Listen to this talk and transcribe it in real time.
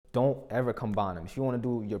don't ever combine them. If you want to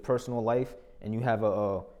do your personal life and you have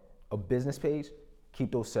a business page,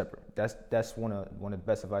 keep those separate. That's one of the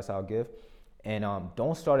best advice I'll give. And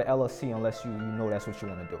don't start an LLC unless you know that's what you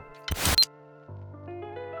want to do.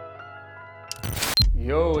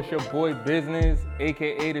 Yo, it's your boy Business,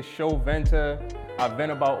 aka the Show Venter. I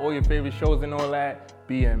vent about all your favorite shows and all that.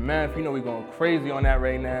 BMF, you know we going crazy on that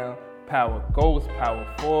right now. Power Ghost, Power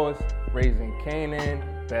Force, Raising Canaan,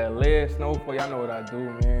 Bel Air, Snowfall. Y'all know what I do,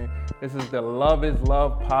 man. This is the Love is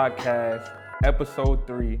Love podcast, episode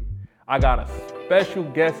 3. I got a special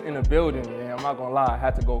guest in the building, man. I'm not gonna lie, I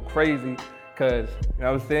had to go crazy because, you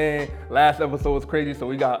know what I'm saying? Last episode was crazy, so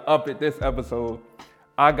we got up at this episode.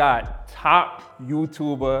 I got top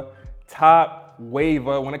YouTuber, top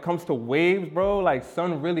waver. When it comes to waves, bro, like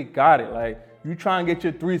son really got it. Like you try and get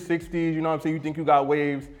your 360s, you know what I'm saying? You think you got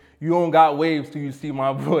waves. You don't got waves till you see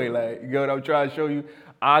my boy. Like, you get what I'm trying to show you?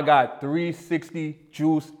 I got 360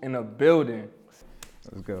 juice in the building.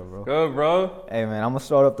 Let's go, bro. Good, bro. Hey, man, I'm gonna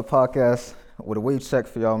start up the podcast with a wave check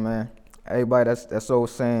for y'all, man. Everybody that's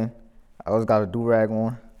always saying I always got a do-rag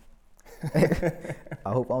on.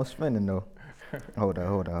 I hope I'm spinning though. Hold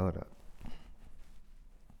up.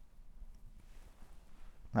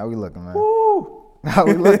 How we looking, man? Woo! How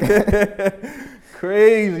we looking?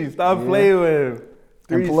 Crazy. Stop playing with him.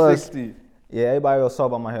 360. Plus, yeah, everybody else talk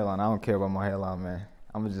about my hairline. I don't care about my hairline, man.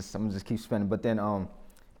 I'm gonna just keep spinning. But then,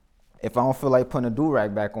 if I don't feel like putting a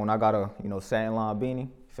do-rag back on, I got a satin line beanie.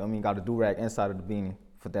 Feel me? Got a do-rag inside of the beanie.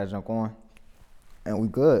 Put that junk on, and we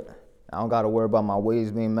good. I don't gotta worry about my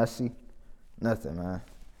waves being messy. Nothing, man.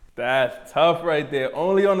 That's tough right there.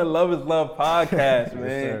 Only on the Love is Love podcast,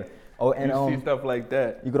 man. Yes, oh, and you see stuff like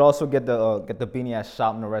that. You could also get the beanie at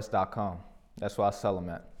shopnarest.com. That's where I sell them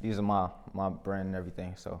at. These are my brand and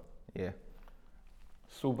everything. So yeah.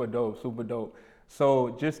 Super dope.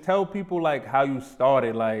 So just tell people like how you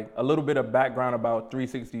started, like a little bit of background about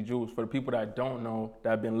 360 Juice for the people that don't know, that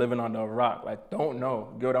have been living under a rock, like don't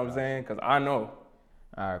know. Get what I'm saying? Because I know.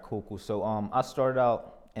 All right, cool. So I started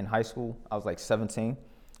out in high school. I was like 17.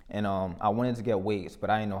 And I wanted to get waves, but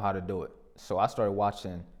I didn't know how to do it. So I started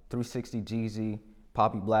watching 360 Jeezy,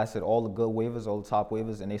 Poppy Blasted, all the good wavers, all the top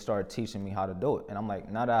wavers, and they started teaching me how to do it. And I'm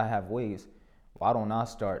like, now that I have waves, why don't I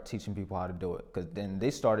start teaching people how to do it? Because then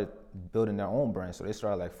they started building their own brand. So they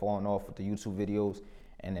started like falling off with the YouTube videos,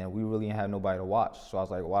 and then we really didn't have nobody to watch. So I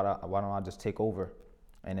was like, why don't I just take over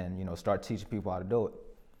and then, start teaching people how to do it?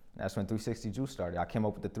 And that's when 360 Juice started. I came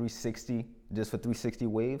up with the 360, just for 360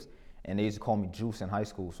 waves. And they used to call me Juice in high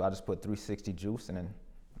school, so I just put 360 Juice, and then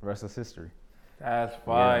the rest is history. That's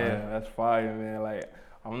fire. Yeah, That's fire, man. Like,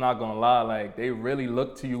 I'm not gonna lie, like they really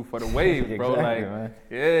look to you for the waves, bro. Exactly, like, man.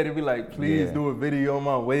 Yeah, they be like, please do a video on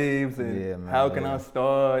my waves, and how can I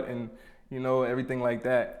start, and everything like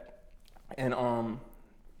that. And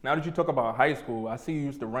now that you talk about high school, I see you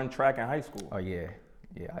used to run track in high school. Oh yeah.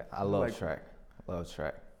 I love track. Love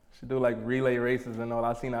track. Should do like relay races and all.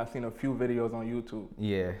 I've seen a few videos on YouTube.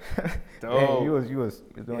 Yeah. Dope. Man, you was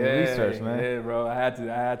doing research, man. Yeah, bro. I had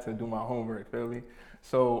to do my homework, feel me?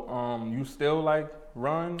 So, you still like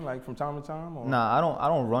run like from time to time? Or? Nah, I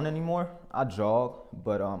don't run anymore. I jog,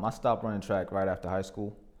 but I stopped running track right after high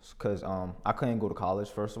school because I couldn't go to college.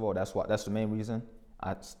 First of all, that's the main reason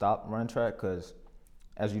I stopped running track. Because,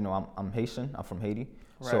 as you know, I'm Haitian. I'm from Haiti,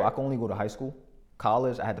 so I could only go to high school.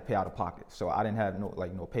 College, I had to pay out of pocket, so I didn't have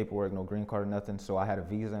no paperwork, no green card or nothing. So I had a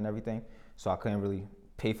visa and everything, so I couldn't really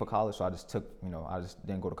pay for college. So I just I just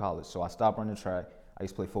didn't go to college. So I stopped running track. I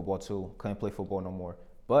used to play football too. Couldn't play football no more,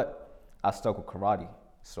 but I stuck with karate.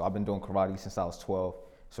 So I've been doing karate since I was 12.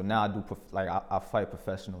 So now I do I fight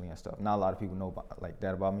professionally and stuff. Not a lot of people know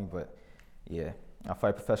that about me, but yeah, I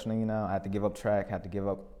fight professionally now. I had to give up track. I had to give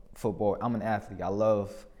up football. I'm an athlete. I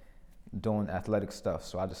love doing athletic stuff,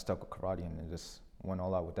 so I just stuck with karate and then just went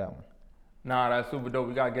all out with that one. Nah, that's super dope.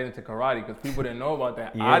 We gotta get into karate because people didn't know about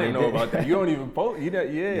that. I didn't know about that. You don't even post. I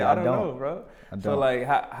don't know, bro. So like,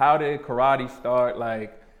 how did karate start?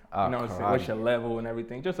 Like, what's your level and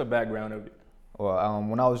everything? Just a background of it. Well,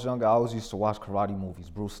 when I was younger, I always used to watch karate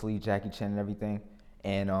movies, Bruce Lee, Jackie Chan, and everything.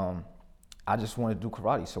 And I just wanted to do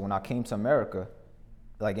karate. So when I came to America,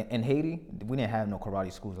 like in Haiti, we didn't have no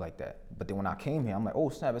karate schools like that. But then when I came here, I'm like, oh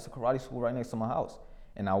snap, it's a karate school right next to my house.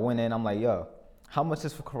 And I went in, I'm like, yo, how much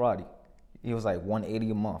is for karate? He was like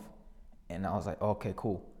 $180 a month. And I was like, okay,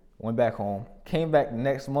 cool. Went back home, came back the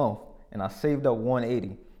next month, and I saved up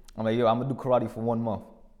 $180. I'm like, yo, I'm gonna do karate for 1 month.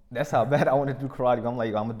 That's how bad I wanted to do karate. I'm like,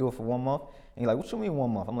 I'm gonna do it for 1 month. And he's like, what you mean 1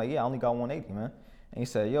 month? I'm like, yeah, I only got $180, man. And he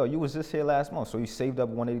said, yo, you was just here last month, so you saved up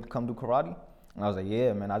 $180 to come do karate? And I was like,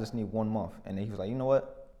 yeah, man, I just need 1 month. And then he was like, you know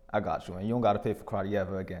what? I got you, and you don't gotta pay for karate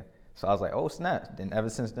ever again. So I was like, oh snap. Then ever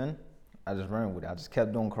since then, I just ran with it. I just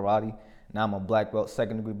kept doing karate. Now I'm a black belt,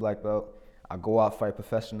 second degree black belt. I go out fight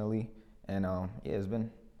professionally, and yeah, it's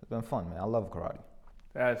been fun, man. I love karate.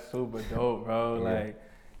 That's super dope, bro. Yeah. Like,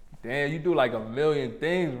 damn, you do like a million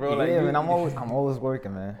things, bro. Like, Yeah, man. I'm always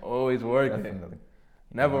working, man. always working. Definitely.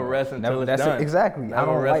 Never rest until Never, it's that's done. it, exactly.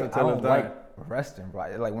 Never rest until it's done. like resting,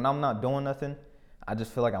 bro. Like when I'm not doing nothing, I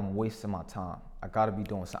just feel like I'm wasting my time. I gotta be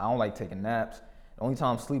doing something. I don't like taking naps. The only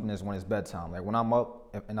time I'm sleeping is when it's bedtime. Like when I'm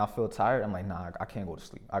up and I feel tired, I'm like, nah, I can't go to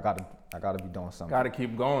sleep. I gotta be doing something. Gotta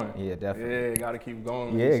keep going. Yeah, definitely. Yeah, gotta keep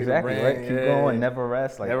going. Yeah, exactly. Right? Keep going. Never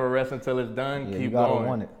rest. Like never rest until it's done. yeah, Keep you gotta going.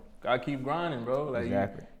 want it. Gotta keep grinding, bro. Like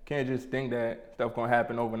Exactly. you can't just think that stuff gonna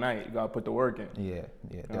happen overnight. You gotta put the work in. Yeah, You know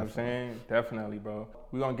definitely. what I'm saying? Definitely, bro.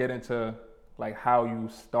 We're gonna get into like how you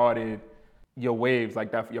started your waves,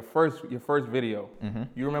 like that. Your first video. Mm-hmm.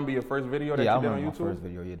 You remember your first video that Yeah, I you did on remember YouTube? my first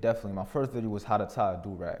video. Yeah, definitely. My first video was how to tie a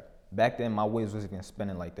do-rag. Back then, my waves wasn't even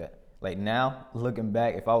spinning like that. Like now, looking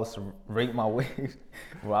back, if I was to rate my waves,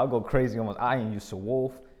 bro, I'll go crazy almost. I ain't used to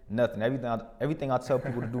wolf, nothing. Everything I tell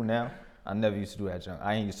people to do now, I never used to do that junk.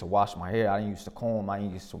 I ain't used to wash my hair. I ain't used to comb. I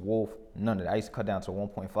ain't used to wolf. None of that. I used to cut down to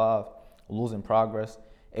 1.5, losing progress.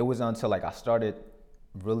 It was until like I started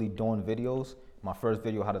really doing videos. My first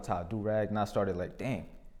video, how to tie a do-rag, and I started like, dang,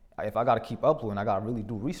 if I gotta keep uploading, I gotta really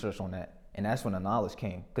do research on that. And that's when the knowledge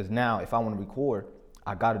came. Cause now if I wanna record,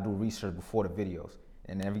 I gotta do research before the videos.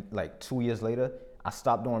 And every like 2 years later, I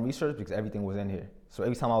stopped doing research because everything was in here. So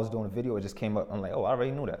every time I was doing a video, it just came up. I'm like, oh, I already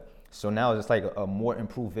knew that. So now it's just like a more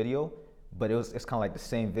improved video, but it's kind of like the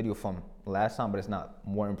same video from last time, but it's not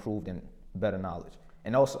more improved and better knowledge.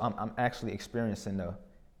 And also, I'm actually experiencing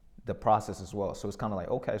the process as well. So it's kind of like,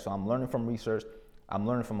 okay, so I'm learning from research, I'm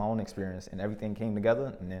learning from my own experience, and everything came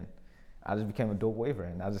together, and then I just became a dope waver,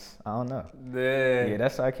 and I don't know. Yeah,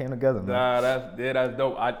 that's how it came together, man. Nah, that's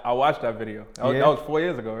dope. I watched that video. That was 4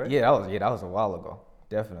 years ago, right? Yeah, that was a while ago.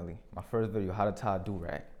 Definitely. My first video, how to tie a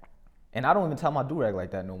do-rag. And I don't even tie my do-rag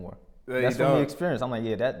like that no more. Yeah, that's from the experience. I'm like,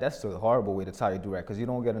 yeah, that's a horrible way to tie your do-rag because you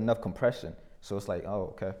don't get enough compression. So it's like,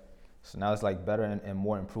 oh, okay. So now it's like better and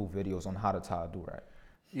more improved videos on how to tie a do-rag.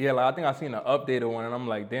 Yeah, like I think I seen an updated one, and I'm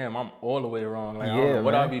like, damn, I'm all the way wrong. Like, I Yeah, don't know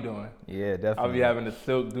what man. I'll be doing. Yeah, definitely. I'll be having the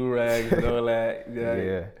silk do-rags and all that. Yeah.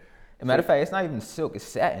 As a matter of fact, it's not even silk, it's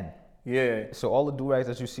satin. Yeah. So all the do-rags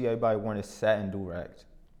that you see everybody wearing is satin do-rags.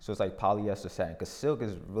 So it's like polyester satin, because silk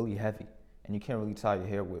is really heavy, and you can't really tie your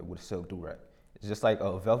hair with a silk do-rag. It's just like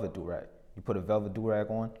a velvet do-rag. You put a velvet do-rag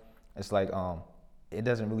on, it's like, it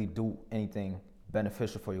doesn't really do anything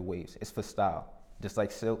beneficial for your waves. It's for style. Just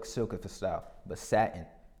like silk is for style. But satin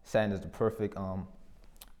is the perfect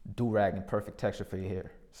do-rag and perfect texture for your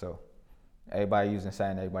hair. So everybody using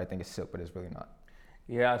satin, everybody think it's silk, but it's really not.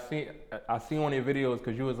 Yeah, I see one of your videos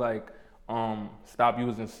because you was like, stop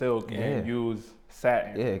using silk and use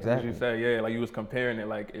satin. Yeah, exactly. You said, yeah, like you was comparing it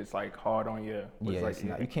like it's like hard on your. Yeah, like, it's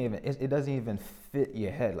not. You can't even. It doesn't even fit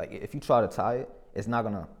your head. Like if you try to tie it, it's not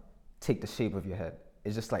gonna take the shape of your head.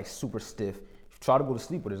 It's just like super stiff. If you try to go to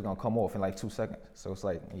sleep with it, it's gonna come off in like 2 seconds. So it's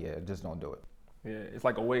like, yeah, just don't do it. Yeah, it's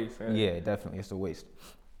like a waste. Yeah, definitely, it's a waste.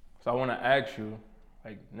 So I want to ask you,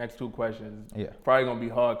 like, next 2 questions. Yeah. Probably gonna be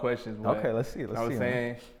hard questions. But Okay, let's see. I'm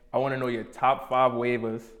saying, I want to know your top 5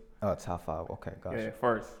 waivers. Top 5. Okay, gotcha. Yeah,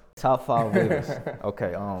 first. Top 5 waivers.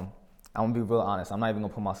 Okay, I'm gonna be real honest. I'm not even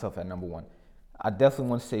gonna put myself at number 1. I definitely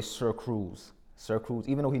want to say Sir Cruz. Sir Cruz,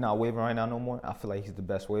 even though he's not waving right now no more, I feel like he's the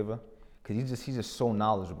best waver because he's just so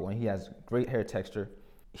knowledgeable and he has great hair texture.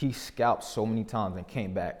 He scalped so many times and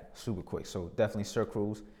came back super quick. So definitely Sir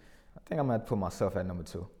Cruz. I think I'm gonna have to put myself at number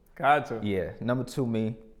 2. Got to. Yeah, number 2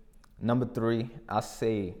 me. Number 3, I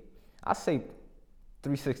say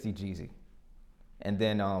 360 Jeezy. And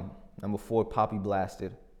then number 4, Poppy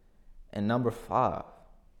Blasted. And number 5,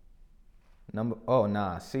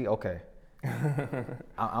 okay.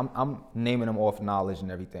 I'm naming them off knowledge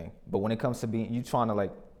and everything. But when it comes to you trying to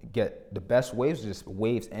like get the best waves, just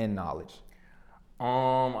waves and knowledge.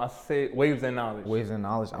 I say waves and knowledge. Waves and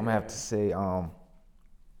knowledge. I'm gonna have to say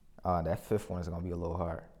that 5th one is gonna be a little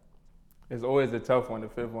hard. It's always a tough one. The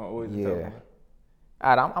 5th one always a tough one.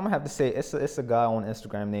 All right, I'm gonna have to say it's a guy on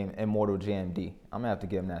Instagram named Immortal JMD. I'm gonna have to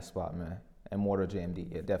give him that spot, man. Immortal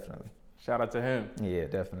JMD, yeah, definitely. Shout out to him. Yeah,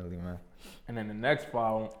 definitely, man. And then the next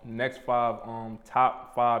 5,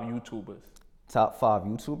 top 5 YouTubers. Top 5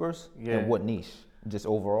 YouTubers? Yeah. In what niche? Just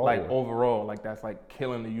overall? Like overall, like that's like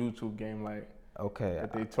killing the YouTube game, like. Okay.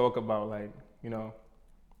 That they talk about, like, you know.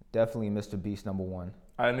 Definitely Mr. Beast number 1.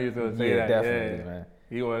 I knew you were gonna say that. Definitely, man.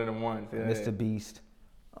 He one of them ones. Yeah. Mr. Beast.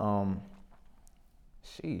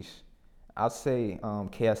 Sheesh. I'd say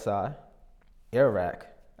KSI. Airac.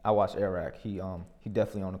 I watch Eric. He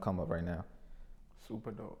definitely on the come up right now.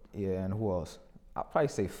 Super dope. Yeah, and who else? I'll probably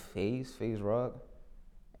say FaZe Rug.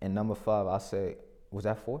 And number 5, I say, was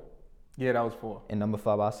that 4? Yeah, that was 4. And number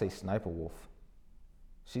 5, I say Sniper Wolf.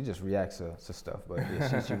 She just reacts to stuff, but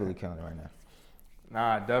yeah, she really killing it right now.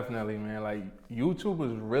 Nah, definitely, man. Like,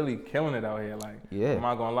 YouTubers really killing it out here. Like, Yeah. I'm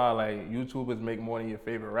not gonna lie, like, YouTubers make more than your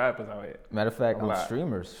favorite rappers out here. Matter of fact,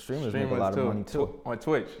 streamers make a lot of money too. On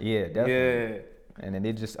Twitch. Yeah, definitely. Yeah. And then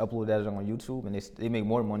they just upload that on YouTube, and they make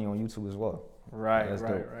more money on YouTube as well. Right.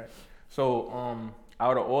 So,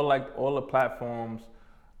 out of all the platforms,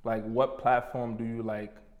 like, what platform do you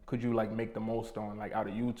like? Could you like make the most on? Like, out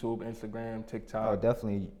of YouTube, Instagram, TikTok? Oh,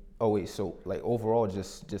 definitely. Oh wait, so like overall,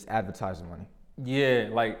 just advertising money. Yeah,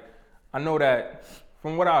 like I know that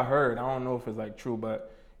from what I heard, I don't know if it's like true,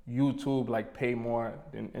 but YouTube like pay more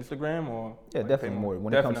than Instagram or yeah, like, definitely more.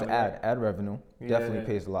 When it comes to ad revenue, definitely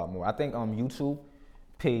pays a lot more. I think YouTube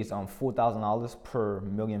pays $4,000 per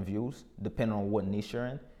million views, depending on what niche you're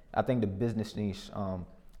in. I think the business niche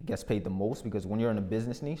gets paid the most because when you're in a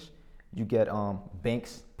business niche, you get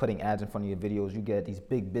banks putting ads in front of your videos. You get these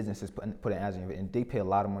big businesses putting ads in your videos, and they pay a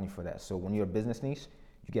lot of money for that. So when you're a business niche,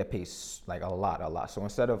 you get paid like a lot. So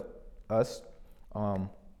instead of us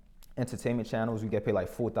entertainment channels, we get paid like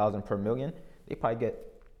 4,000 per million. They probably get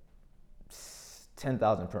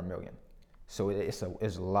 10,000 per million. So it's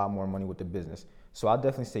a lot more money with the business. So I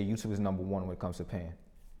definitely say YouTube is number 1 when it comes to paying.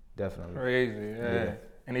 Definitely. Crazy, yeah.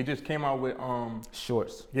 And they just came out with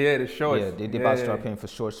shorts. Yeah, the shorts. Yeah, they about to start paying for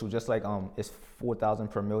shorts too. Just like it's 4,000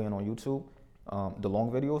 per million on YouTube. The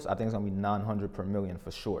long videos, I think it's gonna be 900 per million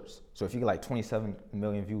for shorts. So if you get like 27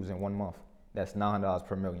 million views in 1 month, that's $900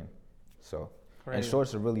 per million. So and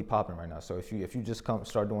shorts are really popping right now. So if you just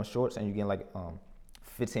start doing shorts and you get like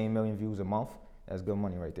 15 million views a month, that's good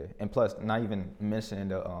money right there. And plus, not even mentioning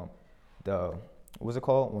the what's it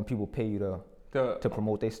called when people pay you to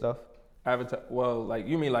promote their stuff. Well, like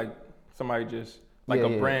you mean like somebody just like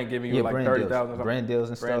a brand giving you like 30,000 brand deals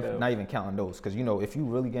and stuff. Not even counting those, because if you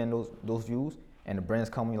really getting those views and the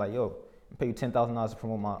brands come like, yo, I pay you $10,000 to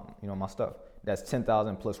promote my stuff. That's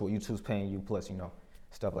 10,000 plus what YouTube's paying you plus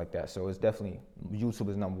stuff like that. So it's definitely YouTube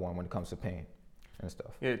is number 1 when it comes to paying and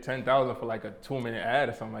stuff. Yeah, 10,000 for like a 2-minute ad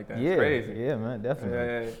or something like that. It's crazy. Yeah, man, definitely.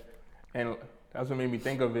 Yeah. And that's what made me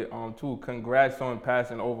think of it too. Congrats on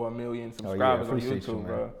passing over 1 million subscribers on YouTube,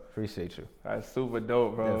 bro. Appreciate you. That's super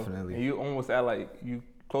dope, bro. Definitely. And you almost at you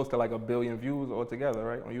close to like 1 billion views altogether,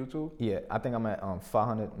 right, on YouTube? Yeah, I think I'm at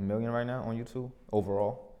 500 million right now on YouTube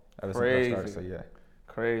overall. Crazy. Since I started, so yeah.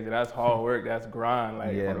 Crazy. That's hard work. That's grind.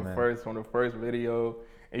 Like from the first video,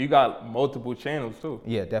 and you got multiple channels too.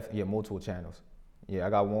 Yeah, definitely. Yeah, multiple channels. Yeah, I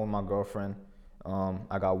got one with my girlfriend.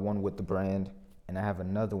 I got one with the brand, and I have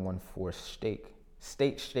another one for steak.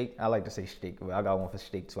 Steak. I like to say steak, but I got one for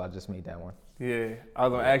steak too. I just made that one. Yeah, I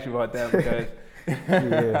was gonna ask you about that because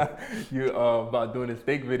you about doing the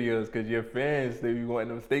steak videos because your fans they be wanting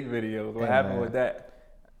them steak videos. What happened with that?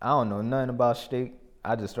 I don't know nothing about steak.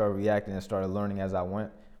 I just started reacting and started learning as I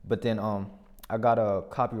went. But then I got a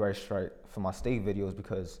copyright strike for my steak videos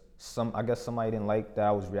because I guess somebody didn't like that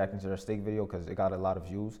I was reacting to their steak video because it got a lot of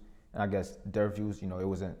views, and I guess their views, it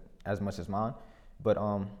wasn't as much as mine. But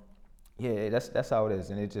yeah, that's how it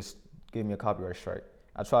is, and it just gave me a copyright strike.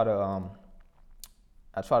 I try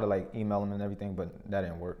to like email them and everything, but that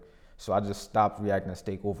didn't work. So I just stopped reacting to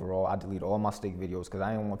steak overall. I deleted all my steak videos because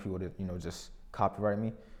I didn't want people to just copyright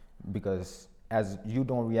me, because as you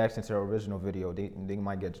doing reaction to their original video, they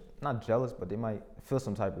might get not jealous, but they might feel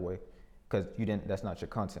some type of way because that's not your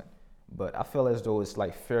content. But I feel as though it's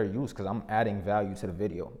like fair use because I'm adding value to the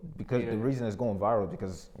video, because the reason it's going viral is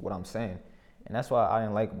because of what I'm saying. And that's why I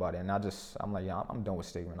didn't like about it. And I'm like, yeah, I'm done with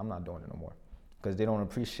steak, man. I'm not doing it no more, because they don't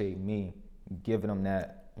appreciate me giving them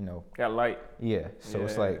that, Got light. Yeah. So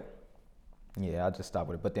it's like, yeah, I just stopped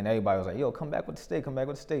with it. But then everybody was like, yo, come back with the steak,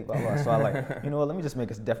 blah, blah. So I like, let me just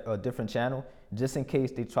make a different channel just in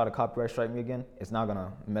case they try to copyright strike me again. It's not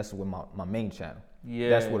gonna mess with my main channel. Yeah.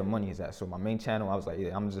 That's where the money is at. So my main channel, I was like,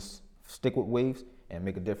 yeah, I'm just stick with waves and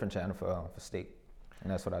make a different channel for steak.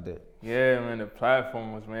 And that's what I did. Yeah, man, the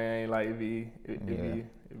platforms, man, like it'd be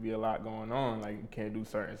a lot going on. Like you can't do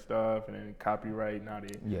certain stuff, and then copyright. Now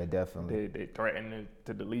definitely they threaten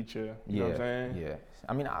to delete you. You know what I'm saying? Yeah.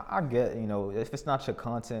 I mean, I get if it's not your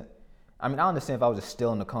content. I mean, I understand if I was just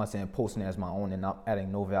stealing the content and posting it as my own and not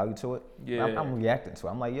adding no value to it. Yeah. I'm reacting to it.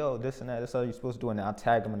 I'm like, yo, this and that. This is how you're supposed to do it. And I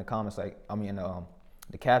tag them in the comments,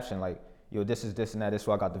 the caption, like, yo, this is this and that. This is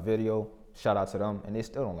why I got the video. Shout out to them, and they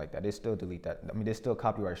still don't like that. They still delete that. I mean, they still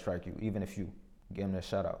copyright strike you, even if you give them a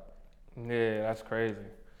shout out. Yeah, that's crazy.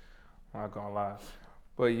 I'm not gonna lie.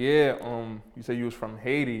 But yeah, you said you was from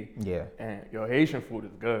Haiti. Yeah. And your Haitian food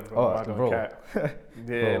is good, bro. Oh, I'm not gonna bro. cap.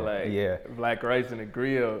 Yeah, Bro, like yeah. black rice in the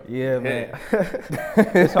grill. Yeah, man.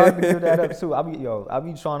 It's hard to give that up too. I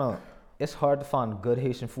be trying to. It's hard to find good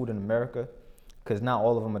Haitian food in America, cause not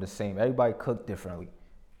all of them are the same. Everybody cook differently,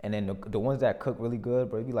 and then the ones that cook really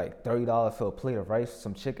good, bro, it be like $30 for a plate of rice,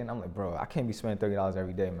 some chicken. I'm like, bro, I can't be spending $30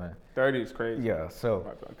 every day, man. 30 is crazy. Yeah. So,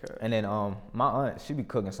 Okay. and then my aunt, she be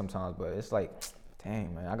cooking sometimes, but it's like,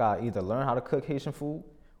 dang, man, I gotta either learn how to cook Haitian food,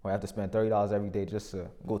 or I have to spend $30 every day just to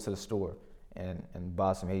go to the store and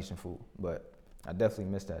buy some Haitian food. But I definitely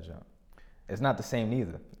miss that junk. It's not the same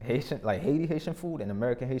neither. Haiti Haitian food and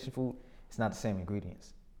American Haitian food, it's not the same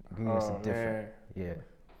ingredients. Ingredients are different. Man.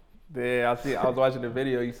 Yeah. Yeah, I was watching the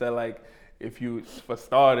video. You said like if you for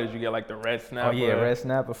starters you get like the red snapper. Oh yeah, red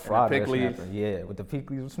snapper, fried red pickles. snapper. Yeah, with the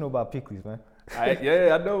pickles. What you know about pickles, man? I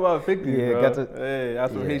know about pickles, yeah, bro. Hey,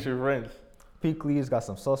 that's some Haitian friends. Pickles got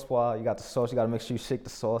some sauce pois. You got the sauce. You got to make sure you shake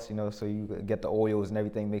the sauce, so you get the oils and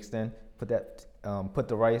everything mixed in. Put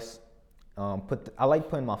the rice. I like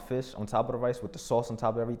putting my fish on top of the rice with the sauce on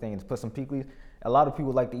top of everything and put some pickles. A lot of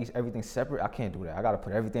people like to eat everything separate. I can't do that. I gotta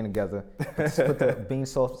put everything together, put the bean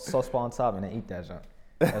sauce on top, and then eat that junk.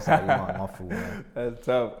 That's how I eat my food, man. That's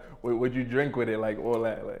tough. Would you drink with it, like all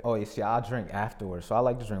that? Like? Oh, you see, I drink afterwards. So I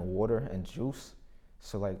like to drink water and juice.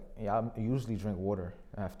 So like, I usually drink water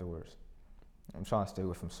afterwards. I'm trying to stay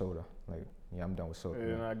away from soda. Like, I'm done with soda.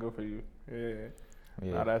 Yeah, not good for you. Yeah.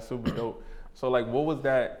 Yeah. Nah, that's super dope. So like, what was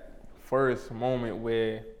that first moment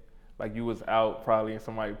where like you was out probably and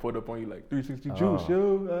somebody put up on you like 360 juice,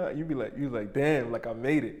 yo? You was like, damn, like I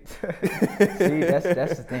made it. See,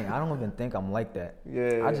 that's the thing. I don't even think I'm like that.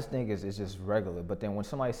 Yeah. I just think it's just regular. But then when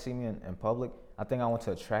somebody see me in public, I think I want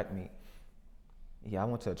to attract me. Yeah, I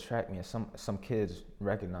want to attract me, and some kids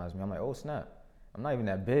recognize me. I'm like, oh snap, I'm not even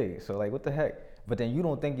that big. So like, what the heck? But then you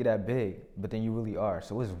don't think you're that big, but then you really are.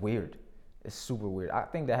 So it's weird. It's super weird. I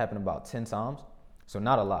think that happened about 10 times. So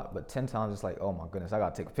not a lot, but 10 times it's like, oh my goodness, I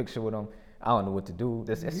gotta take a picture with them. I don't know what to do.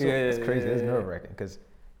 It's crazy. It's nerve wracking because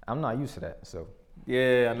I'm not used to that. So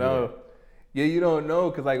yeah, I know. Yeah, you don't know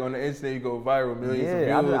because like on the internet you go viral, millions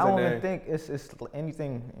of views. I don't even think it's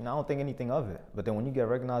anything. I don't think anything of it. But then when you get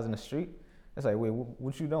recognized in the street, it's like, wait,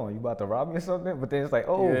 what you doing? You about to rob me or something? But then it's like,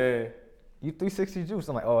 oh, you 360 juice.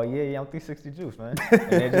 I'm like, oh yeah, I'm 360 juice, man.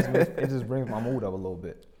 And it just brings my mood up a little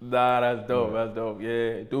bit. Nah, that's dope. Yeah. That's dope.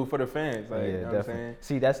 Yeah, do it for the fans. Like, you know definitely. What I'm saying?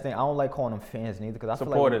 See, that's the thing. I don't like calling them fans neither because I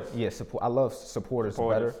supporters. Feel like I love supporters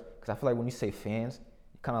better because I feel like when you say fans,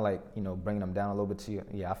 you kind of like bringing them down a little bit to you.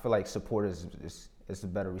 Yeah, I feel like supporters is a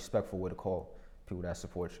better respectful way to call people that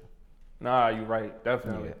support you. Nah, you're right,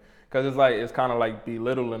 definitely. Cause it's kind of like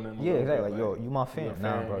belittling them. Yeah, exactly. Like, yo, you my fan.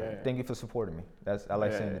 Nah, bro. Yeah. Thank you for supporting me. I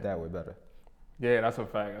like saying it that way better. Yeah, that's a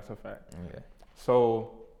fact. Yeah.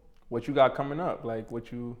 So, what you got coming up? Like,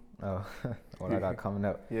 what you? What I got coming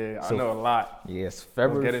up? Yeah, so, I know a lot. Yes,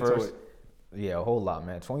 February 1st. Yeah, a whole lot,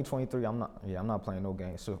 man. 2023. I'm not playing no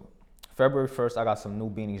games. So, February 1st, I got some new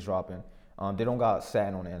beanies dropping. They don't got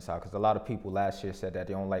satin on the inside because a lot of people last year said that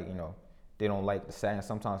they don't like, they don't like the satin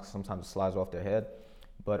sometimes it slides off their head.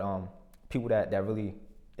 But people that really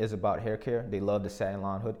is about hair care, they love the satin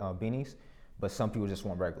line hood beanies. But some people just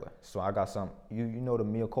want regular. So I got some, you know the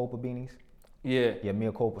Mea Culpa beanies? Yeah. Yeah,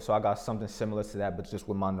 Mea Culpa. So I got something similar to that, but just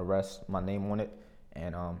with my name on it.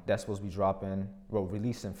 And that's supposed to be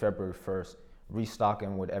releasing February 1st,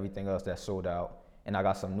 restocking with everything else that's sold out. And I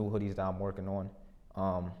got some new hoodies that I'm working on.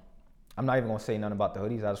 I'm not even gonna say nothing about the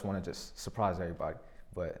hoodies. I just wanna just surprise everybody.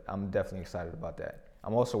 But I'm definitely excited about that.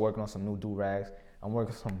 I'm also working on some new do-rags. I'm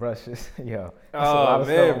working on some brushes. Yeah. Oh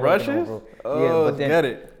man, brushes? Oh, yeah, but get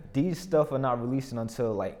it. These stuff are not releasing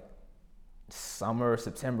until like summer,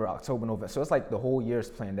 September, October, November. So it's like the whole year is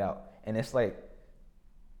planned out. And it's like,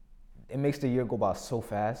 it makes the year go by so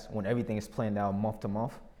fast when everything is planned out month to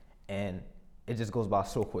month. And it just goes by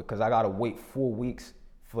so quick because I got to wait 4 weeks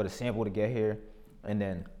for the sample to get here. And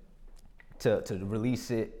then to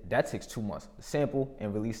release it, that takes 2 months. The sample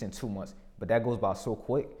and release in 2 months. But that goes by so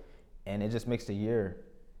quick. And it just makes the year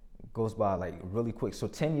goes by like really quick. So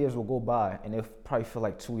 10 years will go by and it'll probably feel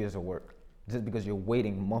like 2 years of work just because you're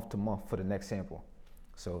waiting month to month for the next sample.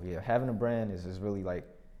 So yeah, having a brand is really like,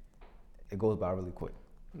 it goes by really quick.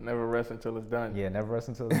 Never rest until it's done. Yeah, never rest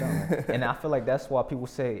until it's done. Man. And I feel like that's why people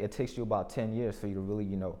say it takes you about 10 years for you to really,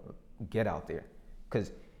 get out there.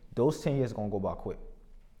 Because those 10 years are going to go by quick.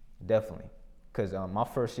 Definitely. Because my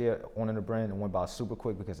first year owning the brand, it went by super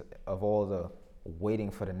quick because of all the waiting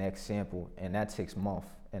for the next sample. And that takes a month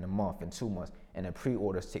and 2 months. And then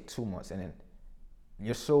pre-orders take 2 months. And then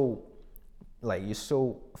you're so like you're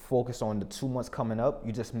so focused on the 2 months coming up,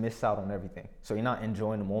 you just miss out on everything. So you're not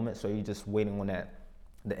enjoying the moment. So you're just waiting on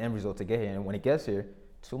the end result to get here. And when it gets here,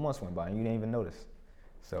 2 months went by and you didn't even notice.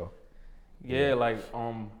 So Yeah, like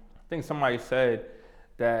I think somebody said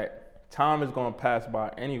that time is gonna pass by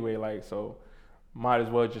anyway. Like so, might as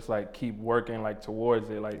well just like keep working like towards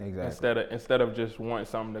it. Like Exactly. instead of just wanting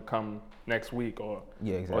something to come next week or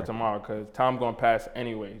Yeah, or exactly. tomorrow, because time gonna pass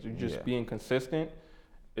anyways. You just Yeah, being consistent,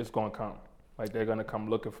 it's gonna come. Like they're gonna come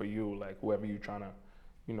looking for you. Like whoever you trying to,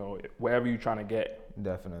 wherever you trying to get,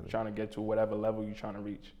 definitely. trying to get to whatever level you trying to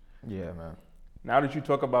reach. Yeah, man. Now that you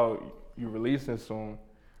talk about you releasing soon,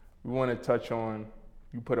 we want to touch on.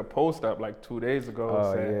 You put a post up like 2 days ago.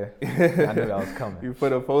 Oh, Said, yeah. I knew that was coming. You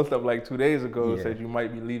put a post up like 2 days ago. Yeah. Said you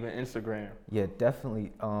might be leaving Instagram. Yeah,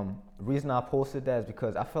 definitely. The reason I posted that is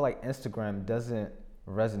because I feel like Instagram doesn't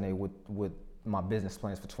resonate with my business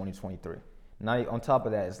plans for 2023. Now, on top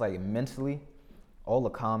of that, it's like mentally, all the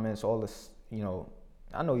comments, all this,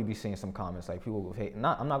 I know you be seeing some comments like people with hate. I'm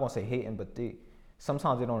not gonna say hating, but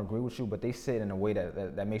sometimes they don't agree with you, but they say it in a way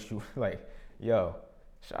that makes you like, yo,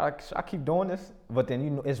 should I keep doing this? But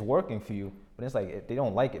then it's working for you. But it's like they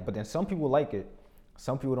don't like it. But then some people like it,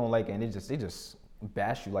 some people don't like it, and they just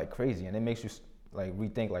bash you like crazy, and it makes you like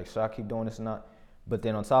rethink like, should I keep doing this or not? But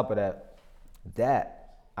then on top of that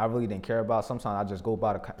I really didn't care about. Sometimes I just go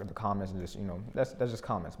by the comments and just that's just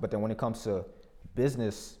comments. But then when it comes to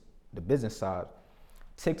business, the business side,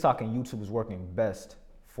 TikTok and YouTube is working best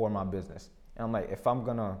for my business. And I'm like, if I'm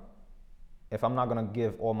not gonna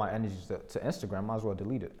give all my energy to Instagram, I might as well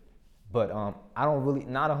delete it. But I don't really,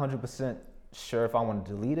 not 100% sure if I want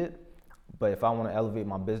to delete it. But if I want to elevate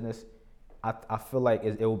my business, I feel like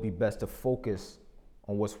it would be best to focus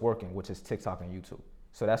on what's working, which is TikTok and YouTube.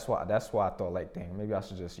 So that's why I thought like, dang, maybe I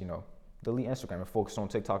should just delete Instagram and focus on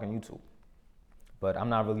TikTok and YouTube. But I'm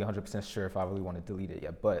not really 100% sure if I really want to delete it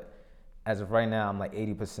yet. But as of right now, I'm like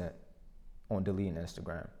 80% on deleting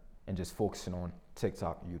Instagram and just focusing on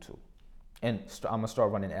TikTok, YouTube. And I'm gonna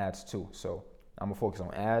start running ads too. So I'm gonna focus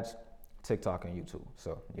on ads, TikTok, and YouTube.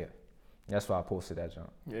 So yeah, that's why I posted that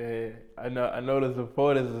jump. Yeah, I noticed the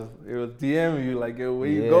photos. It was DMing you like, yo, where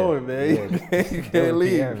you going, man? Yeah, You can't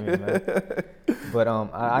leave. DMing me, man. But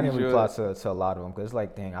I didn't reply to a lot of them because it's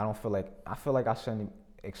like, dang, I feel like I shouldn't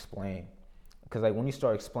explain. Because like when you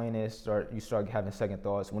start explaining it, you start having second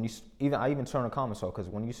thoughts. When I even turn the comments off, because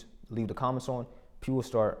when you leave the comments on, people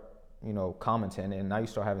start commenting, and now you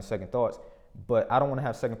start having second thoughts. But I don't want to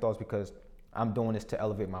have second thoughts because I'm doing this to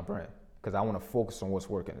elevate my brand, because I want to focus on what's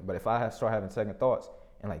working. But if I start having second thoughts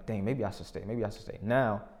and like, dang, maybe I should stay.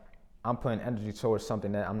 Now I'm putting energy towards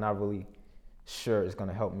something that I'm not really sure is going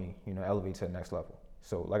to help me, elevate to the next level.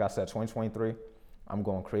 So like I said, 2023, I'm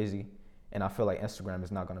going crazy, and I feel like Instagram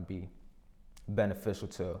is not going to be beneficial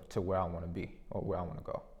to where I want to be or where I want to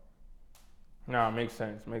go. No, it makes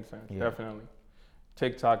sense. Yeah. Definitely.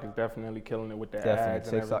 TikTok is definitely killing it with the Definitely ads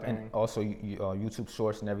TikTok, and everything. and also YouTube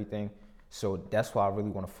Shorts and everything. So that's why I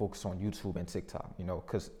really want to focus on YouTube and TikTok,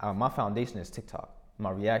 because my foundation is TikTok.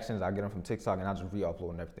 My reactions, I get them from TikTok, and I just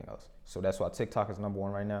re-upload and everything else. So that's why TikTok is number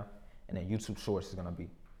one right now, and then YouTube Shorts is gonna be,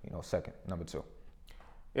 second, number two.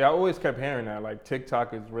 Yeah, I always kept hearing that. Like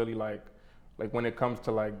TikTok is really like when it comes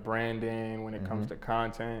to like branding, when it comes to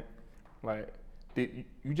content, like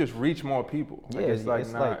you just reach more people. Like, Yeah, it's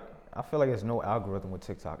like I feel like there's no algorithm with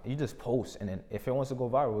TikTok. You just post, and then if it wants to go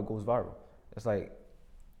viral, it goes viral. It's like,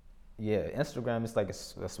 yeah, Instagram is like a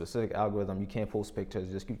specific algorithm. You can't post pictures.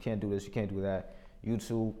 You can't do this. You can't do that.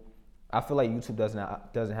 YouTube, I feel like YouTube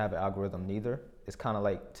doesn't have an algorithm neither. It's kind of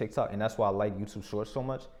like TikTok, and that's why I like YouTube Shorts so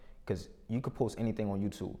much, because you could post anything on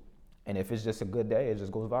YouTube, and if it's just a good day, it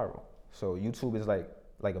just goes viral. So YouTube is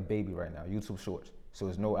like a baby right now. YouTube Shorts. So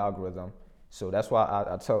there's no algorithm. So that's why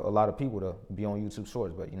I tell a lot of people to be on YouTube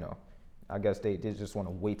Shorts, but I guess they just want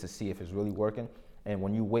to wait to see if it's really working. And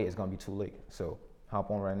when you wait, it's gonna be too late. So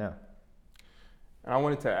hop on right now. And I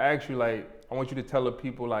wanted to ask you, like, I want you to tell the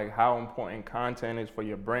people like how important content is for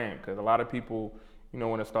your brand, because a lot of people,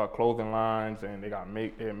 want to start clothing lines, and they got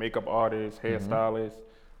makeup artists, hairstylists,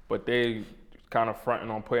 but they kind of fronting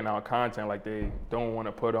on putting out content, like they don't want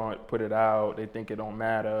to put it out. They think it don't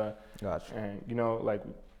matter. Gotcha. And like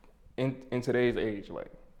in today's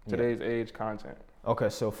age, content. Okay,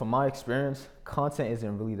 so from my experience, content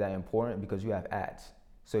isn't really that important because you have ads.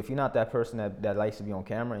 So if you're not that person that likes to be on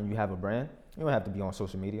camera and you have a brand, you don't have to be on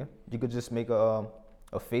social media. You could just make a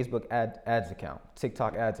Facebook ads account,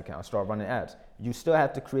 TikTok ads account, start running ads. You still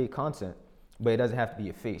have to create content, but it doesn't have to be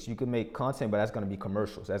a face. You could make content, but that's gonna be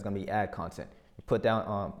commercials. That's gonna be ad content. You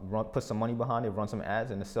put some money behind it, run some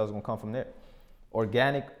ads, and the sales are gonna come from there.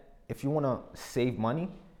 Organic, if you wanna save money,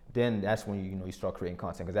 then that's when you start creating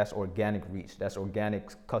content because that's organic reach, that's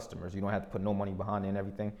organic customers. You don't have to put no money behind it and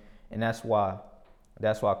everything, and that's why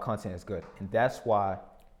content is good, and that's why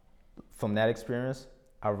from that experience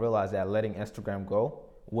I realized that letting Instagram go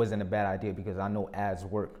wasn't a bad idea because I know ads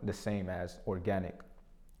work the same as organic.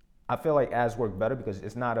 I feel like ads work better because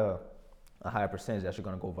it's not a higher percentage that you're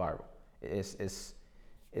gonna go viral. It's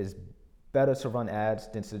better to run ads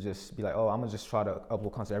than to just be like, oh, I'm gonna just try to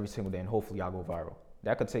upload content every single day and hopefully I'll go viral.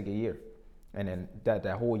 That could take a year, and then that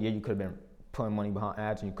whole year you could have been putting money behind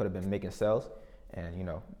ads and you could have been making sales, and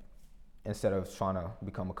instead of trying to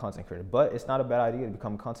become a content creator. But it's not a bad idea to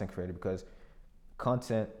become a content creator because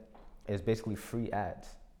content is basically free ads,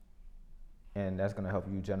 and that's gonna help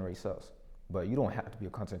you generate sales. But you don't have to be a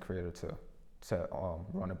content creator to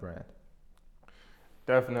run a brand.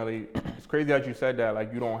 Definitely. It's crazy that you said that.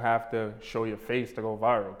 Like, you don't have to show your face to go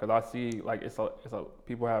viral. Because I see, like,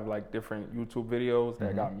 people have, like, different YouTube videos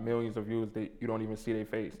that got millions of views. You don't even see their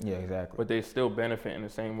face. Yeah, exactly. But they still benefit in the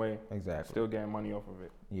same way. Exactly. Still getting money off of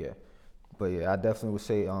it. Yeah. But yeah, I definitely would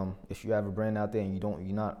say if you have a brand out there and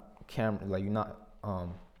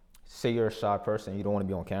say you're a shy person, you don't want to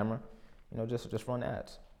be on camera, just run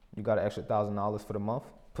ads. You got an extra $1,000 for the month,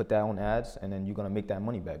 put that on ads, and then you're gonna make that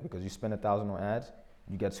money back because you spend $1,000 on ads,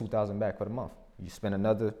 you get $2,000 back for the month. You spend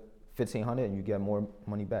another $1,500 and you get more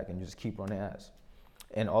money back, and you just keep running ads.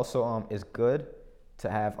 And also, it's good to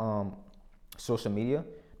have social media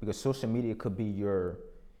because social media could be a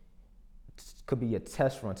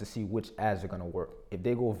test run to see which ads are gonna work. If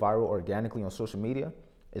they go viral organically on social media,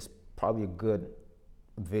 it's probably a good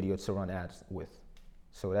video to run ads with.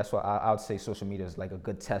 So that's why I would say social media is like a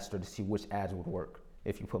good tester to see which ads would work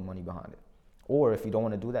if you put money behind it. Or if you don't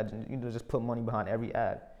want to do that, just put money behind every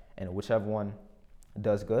ad, and whichever one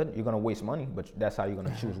does good, you're gonna waste money, but that's how you're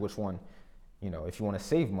gonna choose which one. If you want to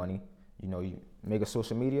save money, you make a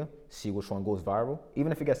social media, see which one goes viral.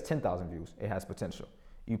 Even if it gets 10,000 views, it has potential.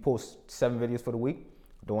 You post 7 videos for the week,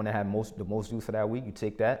 the one that had the most views for that week, you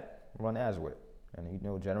take that, run ads with, and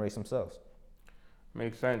generate some sales.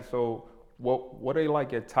 Makes sense. So what are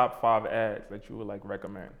like your top 5 ads that you would like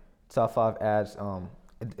recommend? Top 5 ads.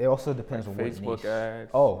 It also depends on what Facebook niche.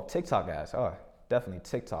 ads. Oh, TikTok ads. Oh, definitely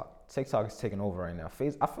TikTok. TikTok is taking over right now.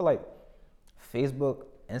 I feel like Facebook,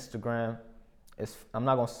 Instagram, I'm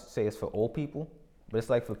not gonna say it's for old people, but it's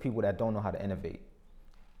like for people that don't know how to innovate.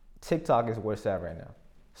 TikTok is where it's at right now.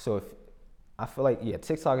 So I feel like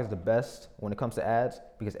TikTok is the best when it comes to ads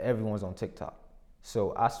because everyone's on TikTok.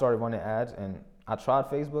 So I started running ads and I tried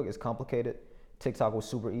Facebook. It's complicated. TikTok was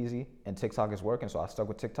super easy and TikTok is working, so I stuck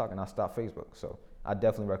with TikTok and I stopped Facebook. So I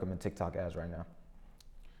definitely recommend TikTok ads right now.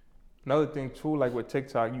 Another thing too, like with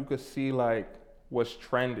TikTok, you could see like what's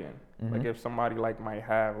trending. Like if somebody like might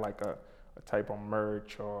have like a type of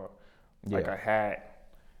merch or like a hat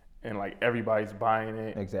and like everybody's buying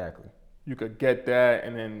it. Exactly. You could get that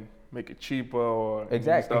and then make it cheaper or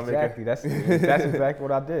exactly. That's exactly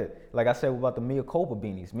what I did. Like I said about the Mea Culpa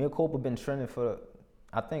beanies. Mea Culpa been trending for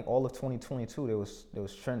I think all of 2022. They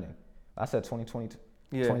was trending. I said 2022.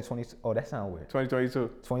 Yeah. 2022. Oh, that sounds weird. 2022.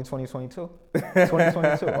 2022.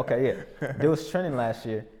 2022. Okay, yeah. They was trending last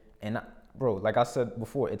year, and bro, like I said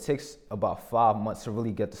before, it takes about 5 months to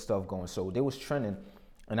really get the stuff going. So they was trending,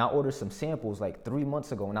 and I ordered some samples like 3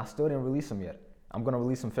 months ago, and I still didn't release them yet. I'm gonna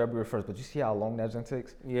release them February 1st, but you see how long that junk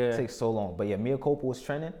takes? Yeah. It takes so long. But yeah, Mea Culpa was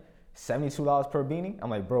trending, $72 per beanie. I'm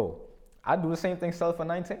like, bro, I'd do the same thing, sell it for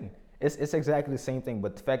 19. It's exactly the same thing,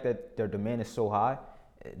 but the fact that their demand is so high,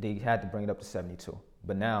 they had to bring it up to 72.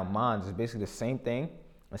 But now mine is basically the same thing.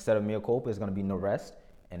 Instead of Mea Culpa, it's gonna be no rest,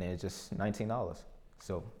 and it's just $19.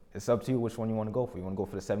 So it's up to you which one you want to go for. You want to go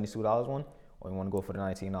for the $72 one, or you want to go for the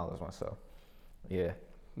 $19 one. So, yeah.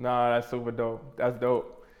 Nah, that's super dope. That's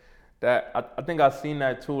dope. That I think I've seen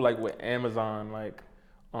that too, like with Amazon, like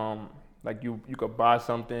you could buy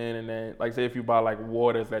something and then like say if you buy like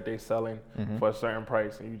waters that they selling for a certain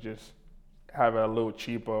price and you just have it a little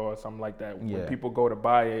cheaper or something like that. When people go to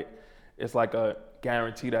buy it, it's like a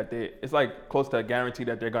guarantee that it's like close to a guarantee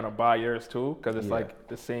that they're gonna buy yours too, because it's like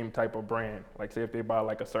the same type of brand. Like say if they buy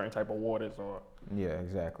like a certain type of waters or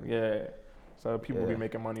exactly. Yeah, so people be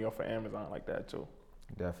making money off of Amazon like that too.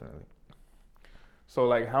 Definitely. So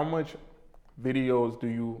like how much videos do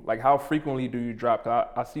you, like how frequently do you drop?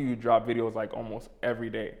 I see you drop videos like almost every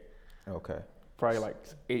day. Okay. Probably like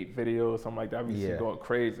 8 videos, something like that. We going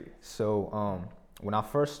crazy. So when I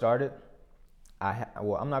first started,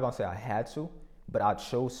 I'm not gonna say I had to, but I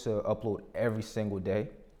chose to upload every single day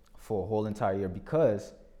for a whole entire year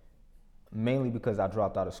mainly because I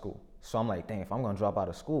dropped out of school. So I'm like, dang, if I'm gonna drop out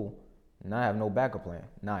of school, now I have no backup plan.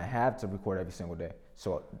 Now I have to record every single day.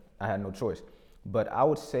 So I had no choice. But I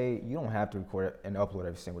would say you don't have to record and upload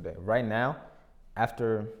every single day. Right now,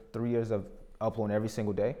 after 3 years of uploading every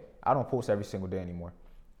single day, I don't post every single day anymore.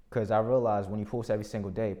 Because I realize when you post every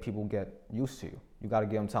single day, people get used to you. You got to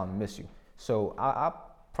give them time to miss you. So I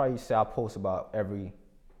probably say I post about every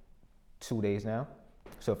 2 days now.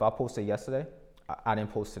 So if I posted yesterday, I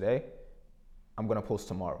didn't post today, I'm gonna post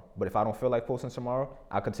tomorrow. But if I don't feel like posting tomorrow,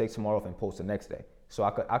 I could take tomorrow off and post the next day. So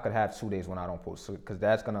I could have 2 days when I don't post. So, because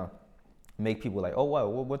that's gonna make people like, oh wow,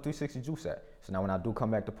 what 360 Juice at? So now when I do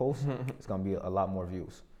come back to post, it's gonna be a lot more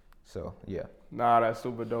views. So yeah. Nah, that's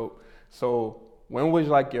super dope. So when was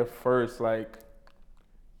like your first like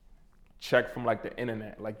check from like the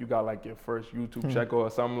internet? Like you got like your first YouTube check or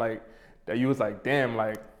something like that you was like, damn,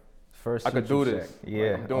 like First I could do this. check.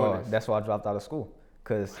 Yeah, like, I'm doing this. That's why I dropped out of school.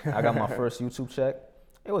 Cause I got my first YouTube check.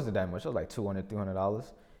 It wasn't that much. It was like $200,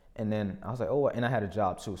 $300. And then I was like, oh, and I had a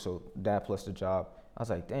job too. So that plus the job, I was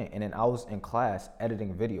like, dang. And then I was in class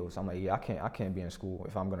editing videos. I'm like, yeah, I can't be in school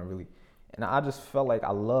if I'm gonna really. And I just felt like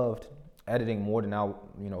I loved editing more than I,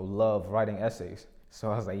 love writing essays. So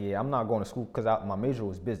I was like, yeah, I'm not going to school because my major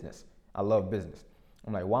was business. I love business.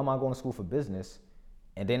 I'm like, why am I going to school for business?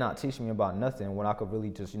 And they're not teaching me about nothing when I could really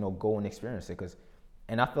just, go and experience it.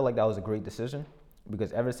 And I feel like that was a great decision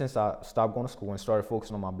because ever since I stopped going to school and started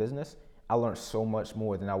focusing on my business, I learned so much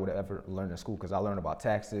more than I would have ever learned in school because I learned about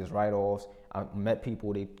taxes, write-offs. I met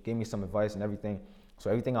people, they gave me some advice and everything. So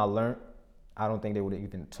everything I learned, I don't think they would have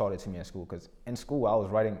even taught it to me in school because in school I was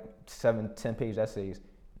writing 7, 10-page essays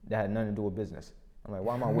that had nothing to do with business. I'm like,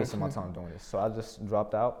 why am I wasting my time doing this? So I just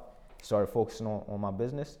dropped out, started focusing on my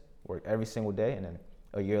business, worked every single day, and then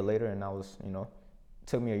a year later, and I was, it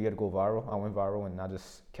took me a year to go viral. I went viral, and I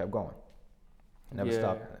just kept going. Never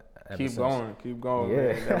stopped. Keep going, yeah.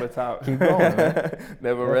 man. Never stop. Keep going, man.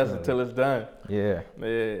 Never rest until it's done. Yeah.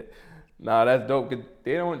 Yeah. Nah, that's dope. 'Cause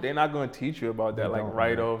they're not gonna teach you about that, They like don't,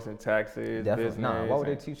 write-offs and taxes, Definitely. business. Nah, why would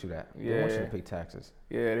they teach you that? They want you Yeah. to pay taxes.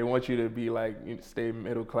 Yeah, they want you to be like, stay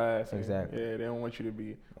middle class. Exactly. Yeah, they don't want you to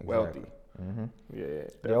be wealthy. Mm-hmm. Yeah.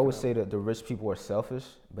 They always definitely. say that the rich people are selfish,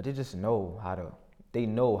 but they just know how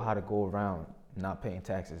to go around not paying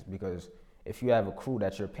taxes because if you have a crew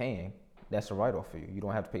that you're paying, that's a write-off for you. You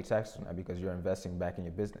don't have to pay taxes on that because you're investing back in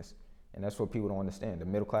your business. And that's what people don't understand. The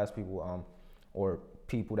middle class people or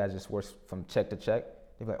people that just work from check to check,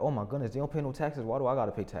 they're like, oh my goodness, they don't pay no taxes. Why do I got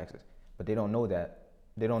to pay taxes? But they don't know that.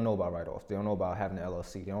 They don't know about write-offs. They don't know about having an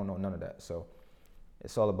LLC. They don't know none of that. So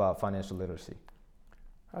it's all about financial literacy.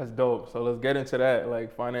 That's dope. So let's get into that,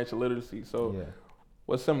 like financial literacy. So Yeah.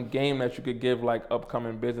 what's some game that you could give like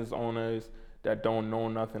upcoming business owners that don't know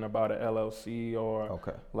nothing about an LLC or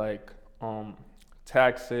Okay. like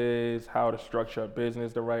taxes, how to structure a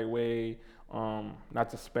business the right way, not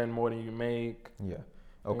to spend more than you make. Yeah.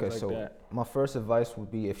 Okay, like so that. my first advice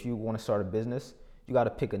would be if you want to start a business, you got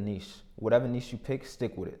to pick a niche. Whatever niche you pick,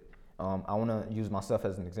 stick with it. I want to use myself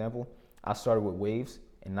as an example. I started with waves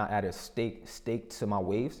and I added steak to my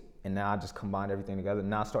waves, and now I just combined everything together.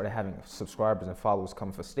 Now I started having subscribers and followers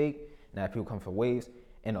coming for steak, now people come for waves,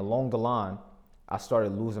 and along the line, I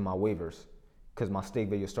started losing my waivers because my steak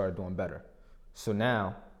video started doing better. So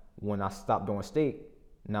now, when I stopped doing steak,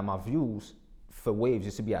 now my views for waves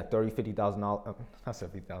used to be at $50,000. I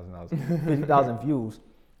said $50,000. 50,000 views.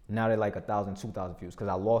 Now they're like 1,000, 2,000 views because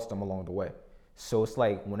I lost them along the way. So it's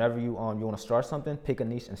like whenever you want to start something, pick a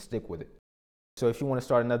niche and stick with it. So if you want to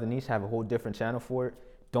start another niche, have a whole different channel for it.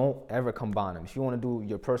 Don't ever combine them. If you want to do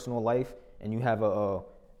your personal life and you have a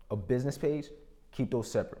business page, keep those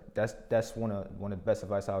separate. That's one of the best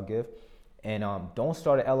advice I'll give. And don't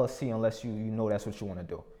start an LLC unless you know that's what you want to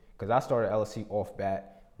do. Because I started LLC off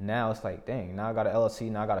bat. Now it's like, dang, now I got an LLC.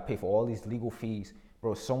 Now I got to pay for all these legal fees.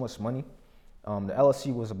 Bro, so much money. The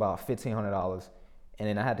LLC was about $1,500, and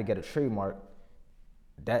then I had to get a trademark.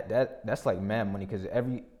 That's like mad money because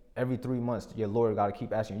every 3 months your lawyer got to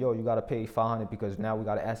keep asking, yo, you got to pay $500 because now we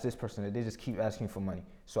got to ask this person. They just keep asking for money.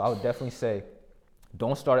 So I would definitely say,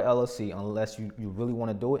 don't start an LLC unless you really want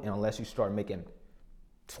to do it and unless you start making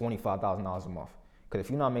 $25,000 a month. Because if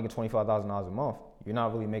you're not making $25,000 a month, you're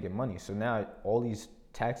not really making money. So now all these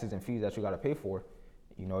taxes and fees that you got to pay for,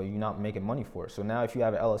 you're not making money for it. So now if you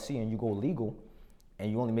have an LLC and you go legal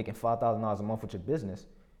and you're only making $5,000 a month with your business,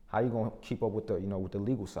 how are you going to keep up with the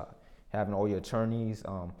legal side? Having all your attorneys,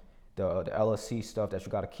 the LLC stuff that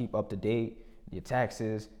you got to keep up to date, your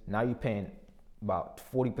taxes. Now you're paying about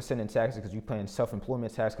 40% in taxes because you're paying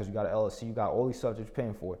self-employment tax because you got an LLC. You got all these stuff that you're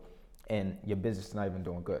paying for, and your business is not even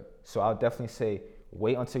doing good. So I would definitely say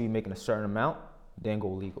wait until you're making a certain amount, then go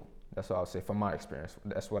legal. That's what I would say from my experience.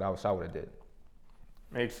 That's what I wish I would have did.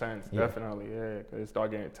 Makes sense, Yeah. definitely, yeah. Because it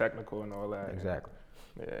start getting technical and all that. Exactly.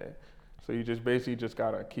 Yeah. So you just basically just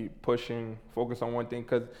gotta keep pushing, focus on one thing,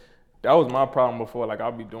 cause that was my problem before. Like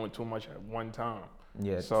I'll be doing too much at one time.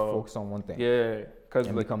 Yeah, just So focus on one thing. yeah, cause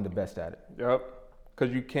And like, become the best at it. yep, cause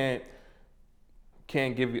you can't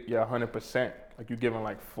give it your 100%. Like you giving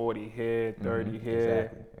like 40 here, 30 here,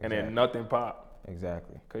 Exactly. and then nothing pop.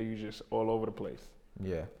 Exactly. Cause you just all over the place.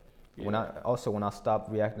 Yeah. Yeah. When I stopped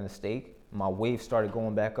reacting to steak, my wave started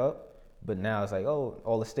going back up. But now it's like, oh,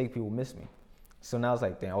 all the steak people miss me. So now it's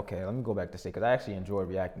like, damn, okay, let me go back to steak because I actually enjoy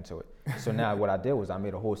reacting to it. So now what I did was I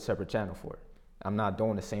made a whole separate channel for it. I'm not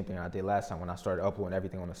doing the same thing I did last time when I started uploading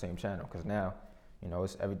everything on the same channel because now,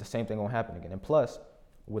 it's the same thing gonna happen again. And plus,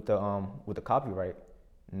 with the copyright,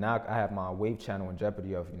 now I have my wave channel in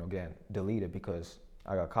jeopardy of getting deleted because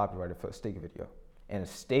I got copyrighted for a steak video. And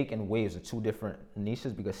steak and waves are two different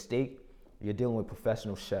niches because steak, you're dealing with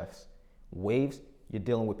professional chefs. Waves, you're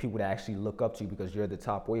dealing with people that actually look up to you because you're the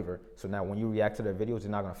top waver. So now when you react to their videos, they're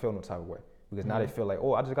not gonna feel no type of way. Because now they feel like,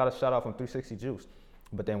 oh, I just got a shout out from 360 Juice.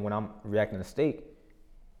 But then when I'm reacting to steak,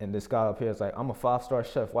 and this guy up here is like, I'm a 5-star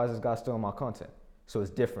chef, why is this guy still in my content? So it's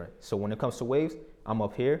different. So when it comes to waves, I'm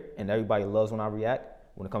up here and everybody loves when I react.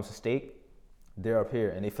 When it comes to steak, they're up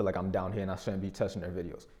here and they feel like I'm down here and I shouldn't be touching their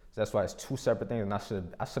videos. So that's why it's two separate things and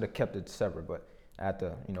I should have kept it separate, but I had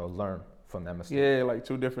to, learn from that mistake. Yeah, like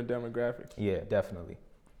two different demographics. Yeah, definitely.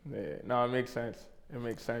 Yeah, no, it makes sense. It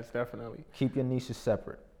makes sense, definitely. Keep your niches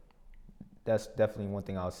separate. That's definitely one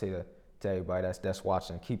thing I would say to everybody that's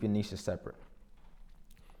watching. Keep your niches separate.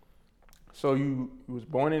 So you was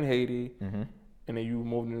born in Haiti, and then you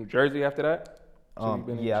moved to New Jersey after that? So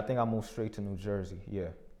I think I moved straight to New Jersey, yeah.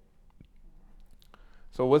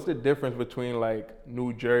 So what's the difference between like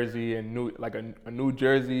New Jersey and a New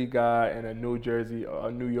Jersey guy and a New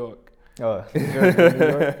York? Oh, New Jersey, New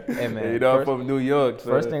York. Hey man, I'm from New York. So.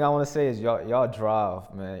 First thing I want to say is y'all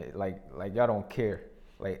drive, man. Like y'all don't care.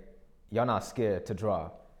 Like y'all not scared to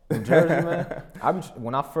drive. New Jersey, man.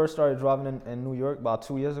 When I first started driving in New York about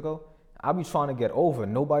 2 years ago, I be trying to get over.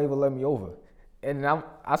 Nobody would let me over, and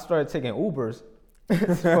I started taking Ubers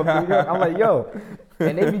from New York. I'm like, yo,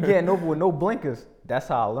 and they be getting over with no blinkers. That's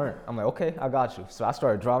how I learned. I'm like, okay, I got you. So I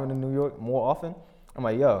started driving to New York more often. I'm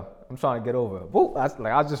like, yo, I'm trying to get over. Woo! I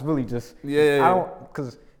just really yeah. I don't,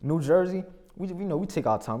 cause New Jersey, we take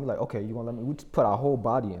our time. We like, okay, you gonna let me? We just put our whole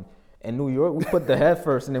body in. In New York, we put the head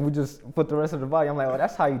first, and then we just put the rest of the body. I'm like, oh,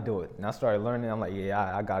 that's how you do it. And I started learning. I'm like,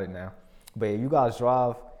 yeah, I got it now. But yeah, you guys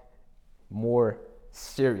drive more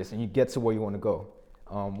serious, and you get to where you want to go.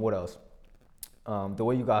 What else? The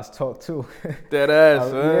way you guys talk too. That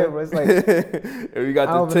ass, man. Yeah, but it's like we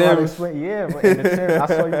got the Timbs. Yeah, but in the Timbs, I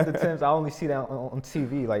saw you with the Timbs. I only see that on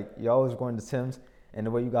TV. Like you always going to Timbs, and the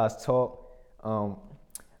way you guys talk.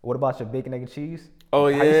 What about your bacon, egg, and cheese? Oh How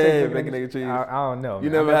you say yeah, bacon, egg, and cheese. I don't know. You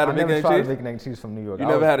never had a bacon, egg, and cheese? Bacon, egg, and cheese from New York. You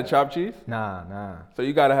never had a chopped cheese? Nah. So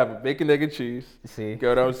you gotta have a bacon, egg, and cheese. See? Get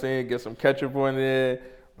what I'm saying? Get some ketchup on there,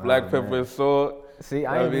 black pepper and salt. See,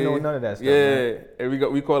 I ain't even know none of that stuff. Yeah, man.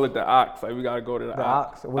 And we call it the ox. Like we gotta go to the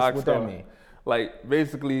ox. What that mean? Like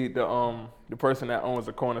basically the person that owns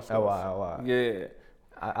the corner store. Oh wow. Yeah.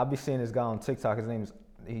 I be seeing this guy on TikTok. His name is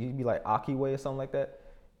he be like Akiway or something like that.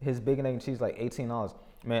 His bacon, egg, and cheese like $18.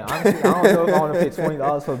 Man, honestly, I don't know if I want to pay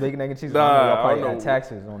 $20 for bacon, egg, and cheese. Nah, y'all probably add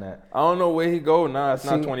taxes on that. I don't know where he go. Nah, it's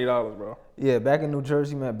not $20, bro. Yeah, back in New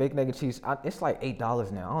Jersey, man, bacon, egg, and cheese, it's like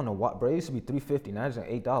 $8 now. I don't know what, bro. It used to be $3.50. Now it's like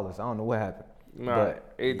 $8. I don't know what happened. Nah,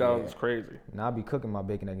 but, $8 is crazy. Now I be cooking my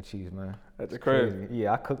bacon, egg, and cheese, man. That's crazy.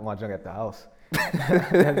 Yeah, I cook my junk at the house. That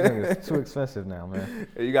junk is too expensive now, man.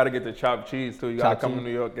 Yeah, you got to get the chopped cheese too. You got to come to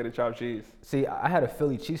New York, get a chopped cheese. See, I had a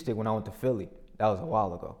Philly cheesesteak when I went to Philly. That was a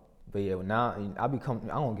while ago. But yeah, now I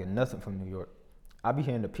don't get nothing from New York. I be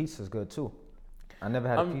hearing the pizza's good too. I never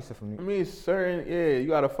had a pizza from New York. I mean, you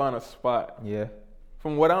got to find a spot. Yeah.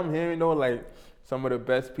 From what I'm hearing though, like some of the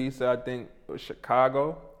best pizza I think was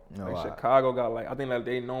Chicago. Chicago got I think like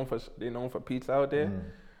they known for pizza out there.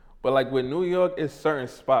 But like with New York, it's certain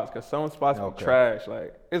spots because some spots are trash.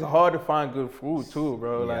 Like it's hard to find good food too,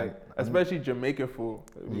 bro. Yeah. Like especially Jamaican food.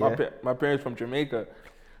 Yeah. My parents from Jamaica,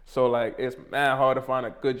 so like it's mad hard to find a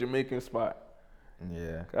good Jamaican spot.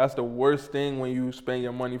 Yeah, that's the worst thing when you spend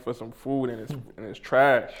your money for some food and it's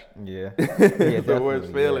trash. Yeah, it's the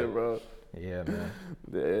worst feeling, bro. Yeah, man.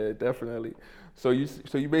 Yeah, definitely. So you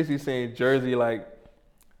basically saying Jersey like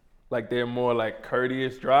they're more like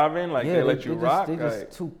courteous driving, like they let you rock. They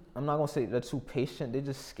just too. I'm not gonna say they're too patient. They're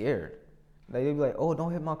just scared. Like they be like, oh,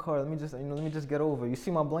 don't hit my car. Let me just get over. You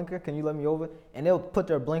see my blinker? Can you let me over? And they'll put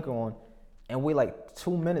their blinker on, and wait like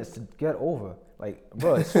 2 minutes to get over. Like,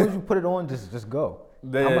 bro, as soon as you put it on, just go.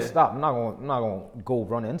 I'm gonna stop. I'm not gonna go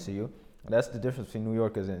run into you. That's the difference between New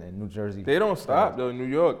Yorkers and New Jersey. They don't stop though in New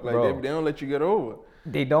York. Like Bro. they don't let you get over.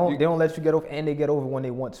 They don't let you get over, and they get over when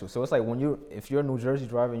they want to. So it's like if you're a New Jersey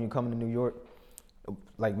driver and you come to New York,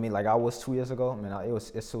 like me, like I was 2 years ago, man,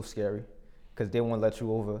 it's so scary, because they won't let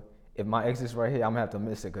you over. If my exit's right here, I'm gonna have to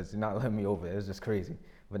miss it because they're not letting me over. It's just crazy.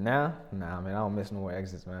 But now, nah, man, I don't miss no more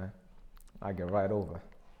exits, man. I get right over.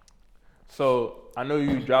 So I know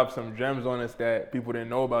you dropped some gems on us that people didn't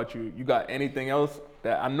know about you. You got anything else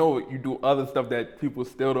that I know you do other stuff that people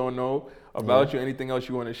still don't know about you? Anything else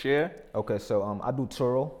you want to share? Okay, so I do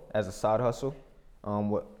TURO as a side hustle.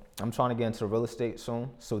 I'm trying to get into real estate soon.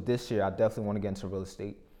 So this year, I definitely want to get into real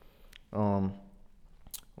estate.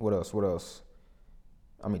 What else?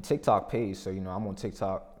 I mean, TikTok pays, so I'm on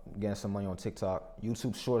TikTok, getting some money on TikTok.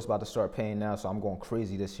 YouTube Shorts about to start paying now, so I'm going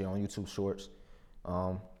crazy this year on YouTube Shorts.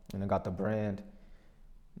 And I got the brand.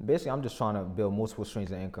 Basically, I'm just trying to build multiple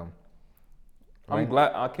streams of income. Right?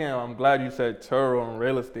 I'm glad you said TURO and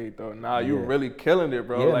real estate though. Nah, you really killing it,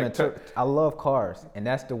 bro. Yeah, like, man, I love cars, and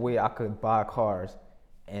that's the way I could buy cars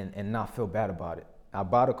and not feel bad about it. I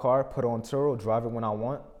buy the car, put it on TURO, drive it when I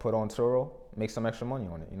want, put it on TURO, make some extra money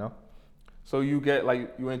on it, So you get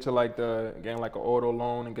you into getting like an auto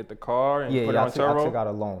loan and get the car and put it I on TURO? I took out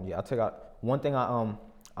a loan. Yeah, I took out one thing.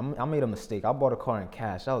 I made a mistake. I bought a car in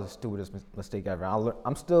cash. That was the stupidest mistake ever.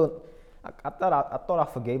 I thought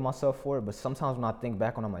I forgave myself for it, but sometimes when I think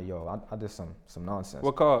back on it, I'm like, yo, I did some nonsense.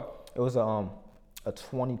 What car? It was a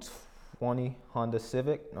 2020 Honda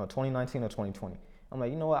Civic, no, 2019 or 2020. I'm like,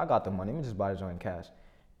 you know what? I got the money. Let me just buy the joint in cash.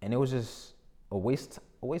 And it was just a waste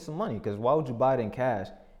of money, because why would you buy it in cash?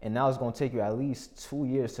 And now it's gonna take you at least 2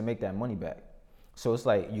 years to make that money back. So it's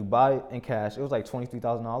like you buy it in cash. It was like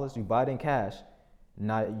 $23,000. You buy it in cash.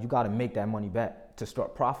 Now you got to make that money back to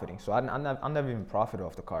start profiting. So I never even profited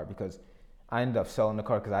off the car, because I ended up selling the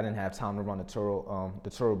car because I didn't have time to run the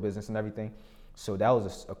TURO business and everything. So that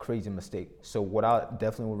was a crazy mistake. So what I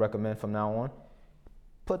definitely would recommend from now on,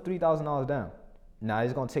 put $3,000 down. Now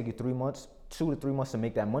it's gonna take you 3 months, 2 to 3 months to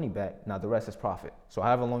make that money back. Now the rest is profit. So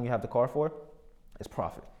however long you have the car for, it's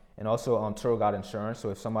profit. And also TURO got insurance. So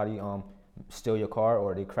if somebody steal your car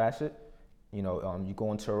or they crash it, you go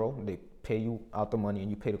on TURO, they pay you out the money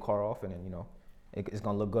and you pay the car off, and then it's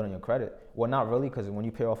gonna look good on your credit. Well, not really, because when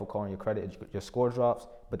you pay off a car on your credit, your score drops,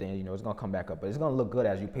 but then it's gonna come back up. But it's gonna look good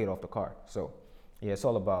as you paid off the car. So yeah, it's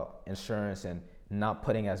all about insurance and not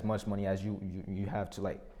putting as much money as you have to.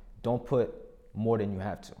 Like, don't put more than you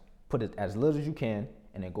have to. Put it as little as you can,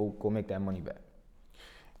 and then go make that money back.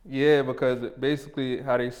 Yeah, because basically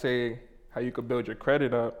how they say how you could build your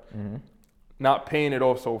credit up. Mm-hmm. Not paying it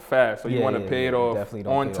off so fast, so you want to pay it off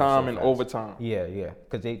on time and overtime. Yeah,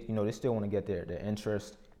 because they still want to get their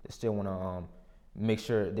interest. They still want to make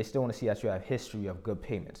sure. They still want to see that you have history of good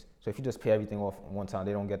payments. So if you just pay everything off one time,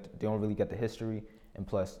 they don't really get the history, and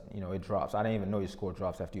plus it drops. I didn't even know your score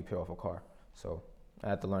drops after you pay off a car. So I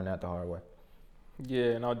had to learn that the hard way.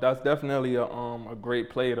 Yeah, no, that's definitely a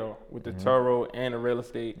great play though, with the TURO and the real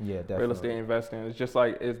estate. Yeah, definitely. Real estate investing. It's just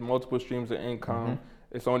like it's multiple streams of income.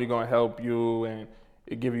 It's only going to help you, and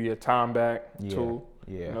it give you your time back too.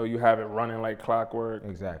 Yeah. You have it running like clockwork.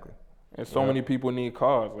 Exactly. And so many people need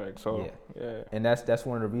cars, Yeah. And that's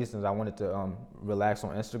one of the reasons I wanted to relax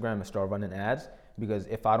on Instagram and start running ads, because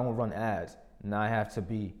if I don't run ads, now I have to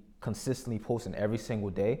be consistently posting every single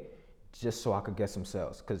day just so I could get some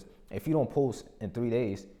sales. Because if you don't post in 3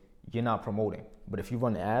 days, you're not promoting. But if you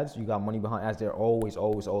run ads, you got money behind ads, they're always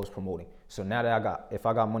promoting. So now that if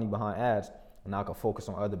I got money behind ads, now I can focus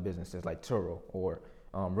on other businesses like TURO or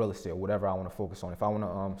real estate or whatever I want to focus on. If I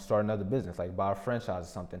want to start another business, like buy a franchise or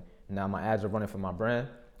something, now my ads are running for my brand,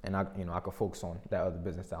 and I can focus on that other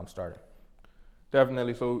business that I'm starting.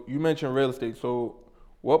 Definitely. So you mentioned real estate. So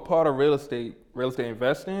what part of real estate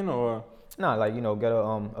investing or? Nah, get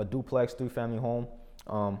a duplex 3-family home,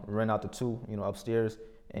 rent out the 2, upstairs,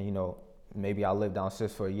 and maybe I'll live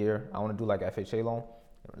downstairs for a year. I want to do like FHA loan,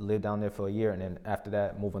 live down there for a year, and then after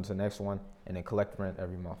that move on to the next one, and then collect rent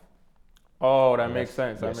every month. Oh, that makes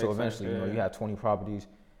sense. So eventually, you have 20 properties.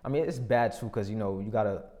 I mean, it's bad too, because you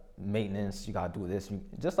gotta maintenance, you gotta do this.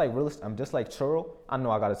 Just like real estate, I'm just like TURO. I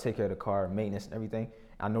know I gotta take care of the car, maintenance, and everything.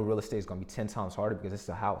 I know real estate is gonna be 10 times harder because it's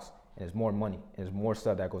a house and there's more money and there's more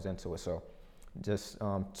stuff that goes into it. So, just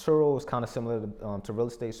TURO is kind of similar to real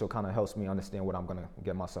estate, so it kind of helps me understand what I'm gonna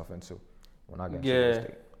get myself into when I get into real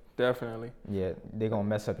estate. Definitely. Yeah, they gonna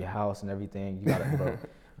mess up your house and everything. You gotta, bro.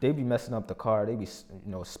 They be messing up the car. They be,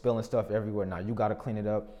 spilling stuff everywhere. Now you gotta clean it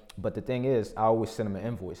up. But the thing is, I always send them an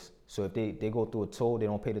invoice. So if they go through a toll, they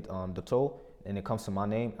don't pay the toll, and it comes to my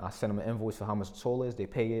name, I send them an invoice for how much the toll is. They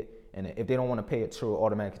pay it, and if they don't want to pay it, TURO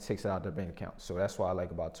automatically takes it out of their bank account. So that's what I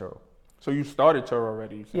like about TURO. So you started TURO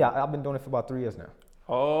already? You said? Yeah, I've been doing it for about 3 years now.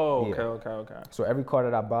 Oh, Yeah. okay. So every car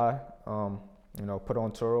that I buy, put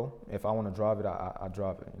on TURO. If I want to drive it, I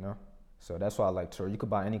drive it, So that's why I like TURO. You could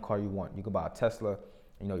buy any car you want. You could buy a Tesla,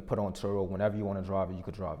 you put on TURO. Whenever you want to drive it, you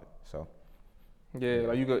could drive it. So. Yeah,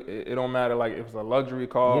 like you could. It don't matter like if it's a luxury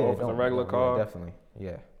car or if it's a regular car. Yeah, definitely.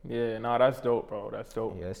 Yeah. Yeah, nah, that's dope, bro. That's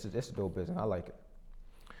dope. Yeah, it's a dope business. I like it.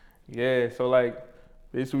 Yeah, so like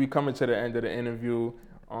basically we coming to the end of the interview.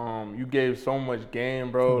 You gave so much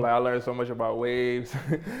game, bro. Like I learned so much about waves.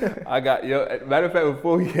 Matter of fact,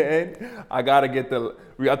 before we end, I gotta get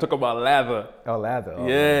we gotta talk about lather. Oh, lather. Oh,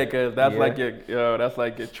 yeah, cause that's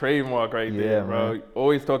like your trademark right there, bro. Man.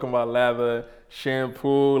 Always talking about lather,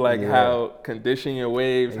 shampoo, like how condition your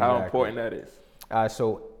waves, how important that is. All right,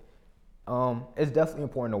 so it's definitely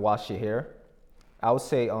important to wash your hair. I would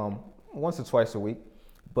say once or twice a week.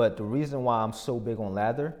 But the reason why I'm so big on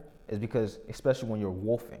lather is because, especially when you're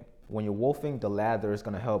wolfing, the lather is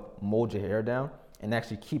gonna help mold your hair down and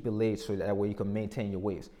actually keep it laid so that way you can maintain your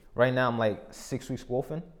waves. Right now I'm like 6 weeks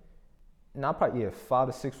wolfing. Now probably 5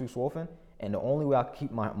 to 6 weeks wolfing. And the only way I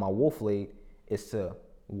keep my wolf laid is to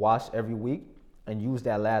wash every week and use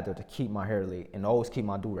that lather to keep my hair laid and always keep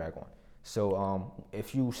my do-rag on. So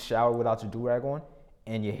if you shower without your do-rag on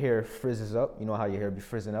and your hair frizzes up, you know how your hair be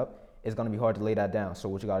frizzing up, it's gonna be hard to lay that down. So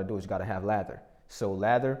what you gotta do is you gotta have lather. So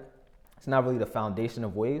lather, it's not really the foundation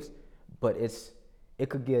of waves, but it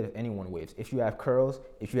could give anyone waves. If you have curls,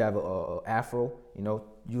 if you have a afro,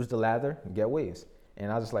 use the lather and get waves.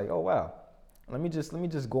 And I was just like, oh wow, let me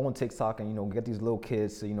just go on TikTok and get these little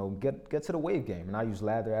kids to get to the wave game. And I use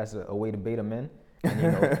lather as a way to bait them in.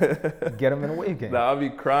 And get them in a wave game. Nah, I'll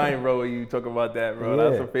be crying, bro, when you talk about that, bro.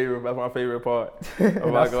 Yeah. That's my favorite part.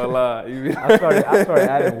 I'm not gonna lie. I started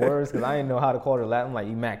adding words because I didn't know how to call it lather. I'm like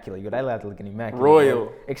immaculate. That lather looking immaculate. Royal.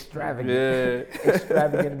 Bro. Extravagant. Yeah.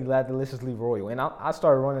 Extravagantly latherliciously royal. And I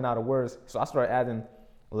started running out of words, so I started adding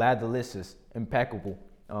latherlicious, impeccable.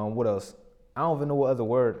 What else? I don't even know what other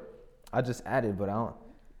word I just added, but I don't.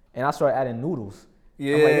 And I started adding noodles.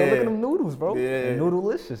 Yeah. I'm like, yo, look at them noodles, bro. Yeah.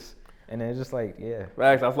 Noodlelicious. And then it's just like, yeah.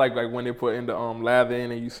 Facts. That's like when they put in the lather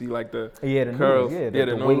in and you see like the curls.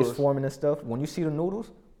 Noodles. The waves forming and stuff. When you see the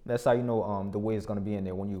noodles, that's how you know the wave's gonna be in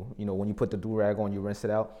there. When you put the do-rag on, you rinse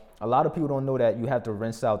it out. A lot of people don't know that you have to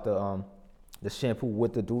rinse out the shampoo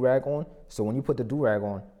with the do-rag on. So when you put the do-rag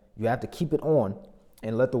on, you have to keep it on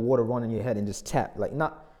and let the water run in your head and just tap. Like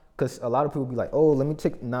not, cause a lot of people be like, oh, let me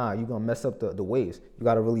take, nah, you're gonna mess up the waves. You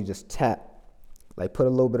gotta really just tap. Like put a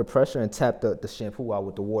little bit of pressure and tap the shampoo out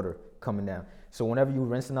with the water coming down. So whenever you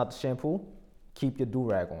rinsing out the shampoo, keep your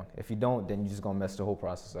do-rag on. If you don't, then you're just gonna mess the whole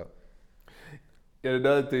process up. Yeah,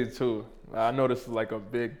 another thing too, I know this is like a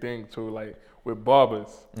big thing too, like with barbers.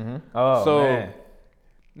 Mm-hmm. Oh, so, man.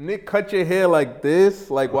 Nick, cut your hair like this.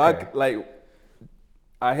 Like, okay. why?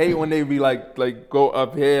 I hate when they be like go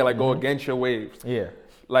up here, like go against your waves. Yeah.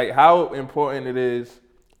 Like how important it is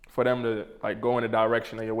for them to like go in the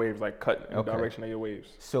direction of your waves, like cut in the direction of your waves.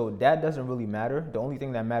 So that doesn't really matter. The only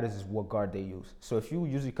thing that matters is what guard they use. So if you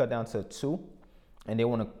usually cut down to 2 and they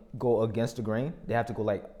want to go against the grain, they have to go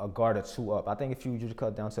like a guard or 2 up. I think if you usually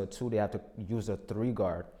cut down to a 2, they have to use a 3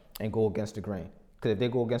 guard and go against the grain. Because if they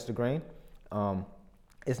go against the grain,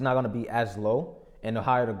 it's not going to be as low. And the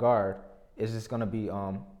higher the guard, it's just going to be,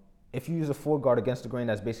 if you use a 4 guard against the grain,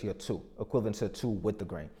 that's basically a 2, equivalent to a 2 with the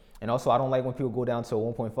grain. And also, I don't like when people go down to a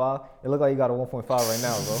 1.5. It look like you got a 1.5 right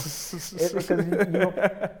now, bro.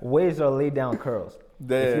 Because waves are laid down curls.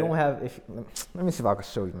 There. If you don't have, let me see if I can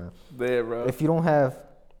show you, man. There, bro. If you don't have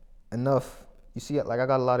enough, you see, like I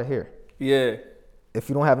got a lot of hair. Yeah. If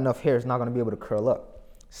you don't have enough hair, it's not gonna be able to curl up.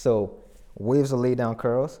 So waves are laid down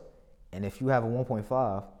curls, and if you have a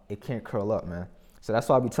 1.5, it can't curl up, man. So that's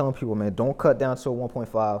why I be telling people, man, don't cut down to a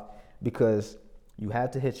 1.5 because you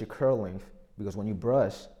have to hit your curl length. Because when you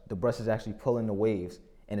brush, the brush is actually pulling the waves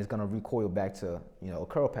and it's gonna recoil back to a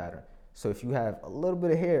curl pattern. So if you have a little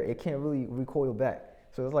bit of hair, it can't really recoil back.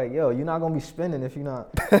 So it's like, yo, you're not gonna be spinning if you're not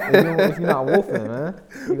if you're not wolfing, man.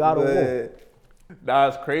 You gotta wolf. Nah,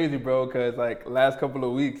 it's crazy, bro, because like last couple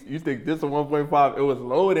of weeks, you think this is 1.5, it was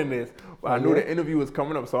lower than this. But I knew the interview was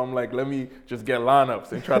coming up, so I'm like, let me just get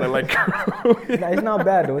lineups and try to like. Nah, it's not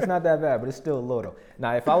bad though. It's not that bad, but it's still low though.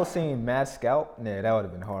 Now, if I was saying mad scalp, nah, that would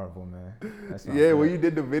have been horrible, man. Yeah, when you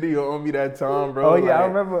did the video on me that time, bro. Oh yeah, I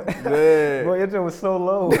remember. Yeah. Bro, your joint was so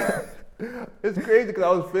low. It's crazy because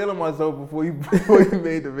I was feeling myself before you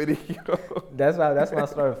made the video. That's when I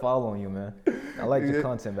started following you, man. I liked your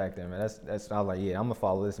content back then, man. I was like, yeah, I'm gonna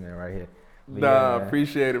follow this man right here. But nah, yeah,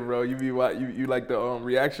 appreciate it, bro. You like the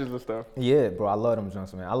reactions and stuff. Yeah, bro, I love them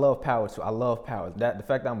junks, man. I love power too. I love power. The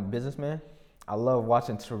fact that I'm a businessman, I love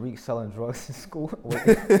watching Tariq selling drugs in school. Wait,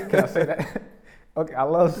 can I say that? Okay, I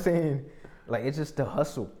love seeing, like, it's just the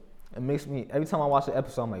hustle. It makes me, every time I watch an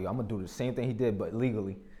episode, I'm like, yo, I'm gonna do the same thing he did, but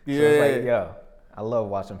legally. Yeah. So it's like, yeah, I love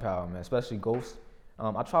watching Power, man, especially Ghost.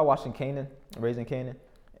 I tried watching Kanan, Raising Kanan.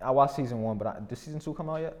 I watched season 1, but did season 2 come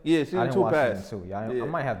out yet? Yeah, I season didn't 2 watch passed. season 2. Yeah, I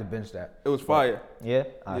might have to binge that. It was fire. Yeah? All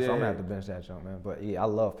right, so I'm Yeah. gonna have to binge that junk, man. But yeah, I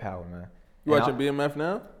love Power, man. You And watching BMF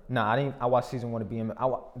now? Nah, I didn't. I watched season 1 of BMF.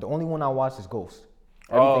 The only one I watched is Ghost.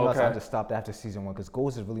 Oh, Everything else I okay. just stopped after season 1 because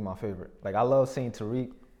Ghost is really my favorite. Like, I love seeing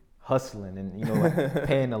Tariq hustling and, you know, like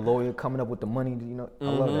paying the lawyer, coming up with the money. You know, I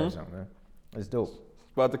love that junk, man. It's dope.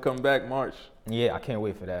 It's about to come back March. Yeah, I can't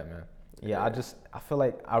wait for that, man. Yeah, I feel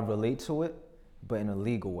like I relate to it, but in a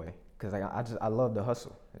legal way. Cause like I love the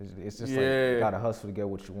hustle. It's just like you gotta hustle to get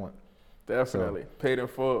what you want. Definitely. Paid in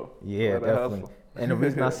full. Yeah, definitely. And the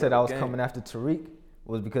reason I said I was coming after Tariq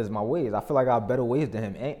was because my waves. I feel like I have better waves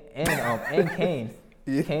than him. And Kane.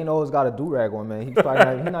 Yeah. Kane always got a do-rag on, man. He's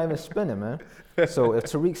not even spinning, man. So if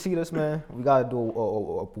Tariq see this, man, we gotta do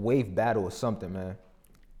a wave battle or something, man.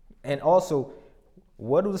 And also,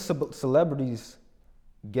 what do the celebrities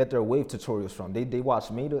get their wave tutorials from? They watch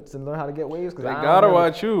me to learn how to get waves? Cause They gotta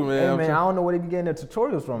watch you, man. Hey, man, I don't know where they be getting their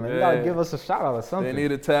tutorials from, man. You gotta give us a shout out or something. They need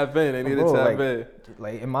to tap in. They need to tap in.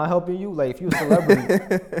 Like, am I helping you? Like, if you're a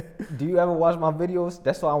celebrity, do you ever watch my videos?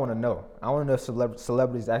 That's what I want to know. I want to know if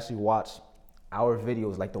celebrities actually watch our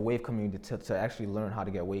videos, like the wave community, to actually learn how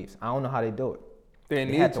to get waves. I don't know how they do it. They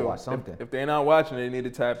need have to watch something. If they're not watching, they need to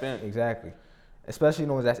tap in. Exactly. Especially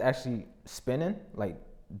the ones that's actually spinning. Like,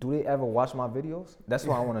 do they ever watch my videos? That's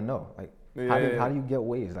what I want to know. Like, how do you get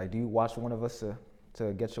waves? Like, do you watch one of us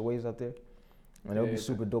to get your waves up there? And it would be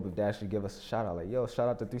super dope if they actually give us a shout out. Like, yo, shout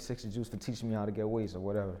out to 360 Juice for teaching me how to get waves or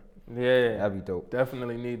whatever. Yeah. That'd be dope.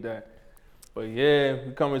 Definitely need that. But yeah,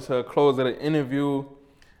 we coming to a close of the interview.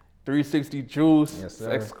 360 Juice, Yes,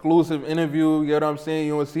 sir. exclusive interview. You know what I'm saying?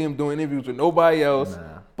 You don't see him doing interviews with nobody else.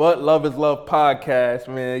 Nah. But Love is Love podcast,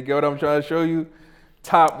 man. You get what I'm trying to show you?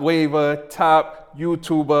 Top waver, top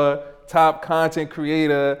YouTuber, top content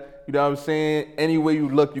creator. You know what I'm saying? Anywhere you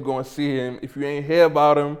look, you're going to see him. If you ain't hear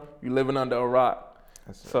about him, you're living under a rock.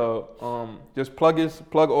 So just plug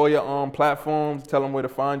all your platforms. Tell them where to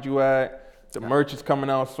find you at. The merch is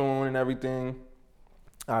coming out soon and everything.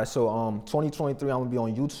 All right, so 2023, I'm gonna be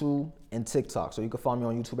on YouTube and TikTok. So you can find me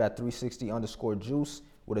on YouTube at 360_juice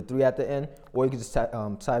with a 3 at the end, or you can just type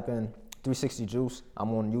in 360 Juice.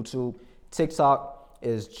 I'm on YouTube. TikTok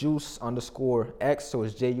is juice_x, so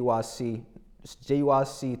it's JUIC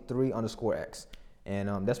 3_x,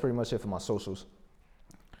 and that's pretty much it for my socials.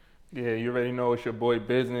 Yeah, you already know it's your boy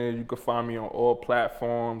Business. You can find me on all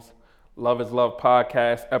platforms. Love is Love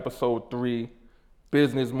podcast, episode 3.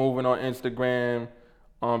 Business Moving on Instagram.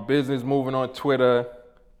 Business Moving on Twitter.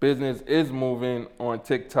 Business is Moving on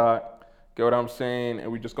TikTok. Get what I'm saying?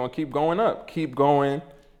 And we're just going to keep going up. Keep going.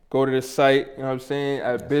 Go to the site, you know what I'm saying,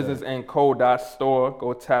 at businessandco.store.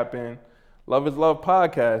 Go tap in. Love is Love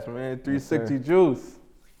podcast, man. 360 Juice.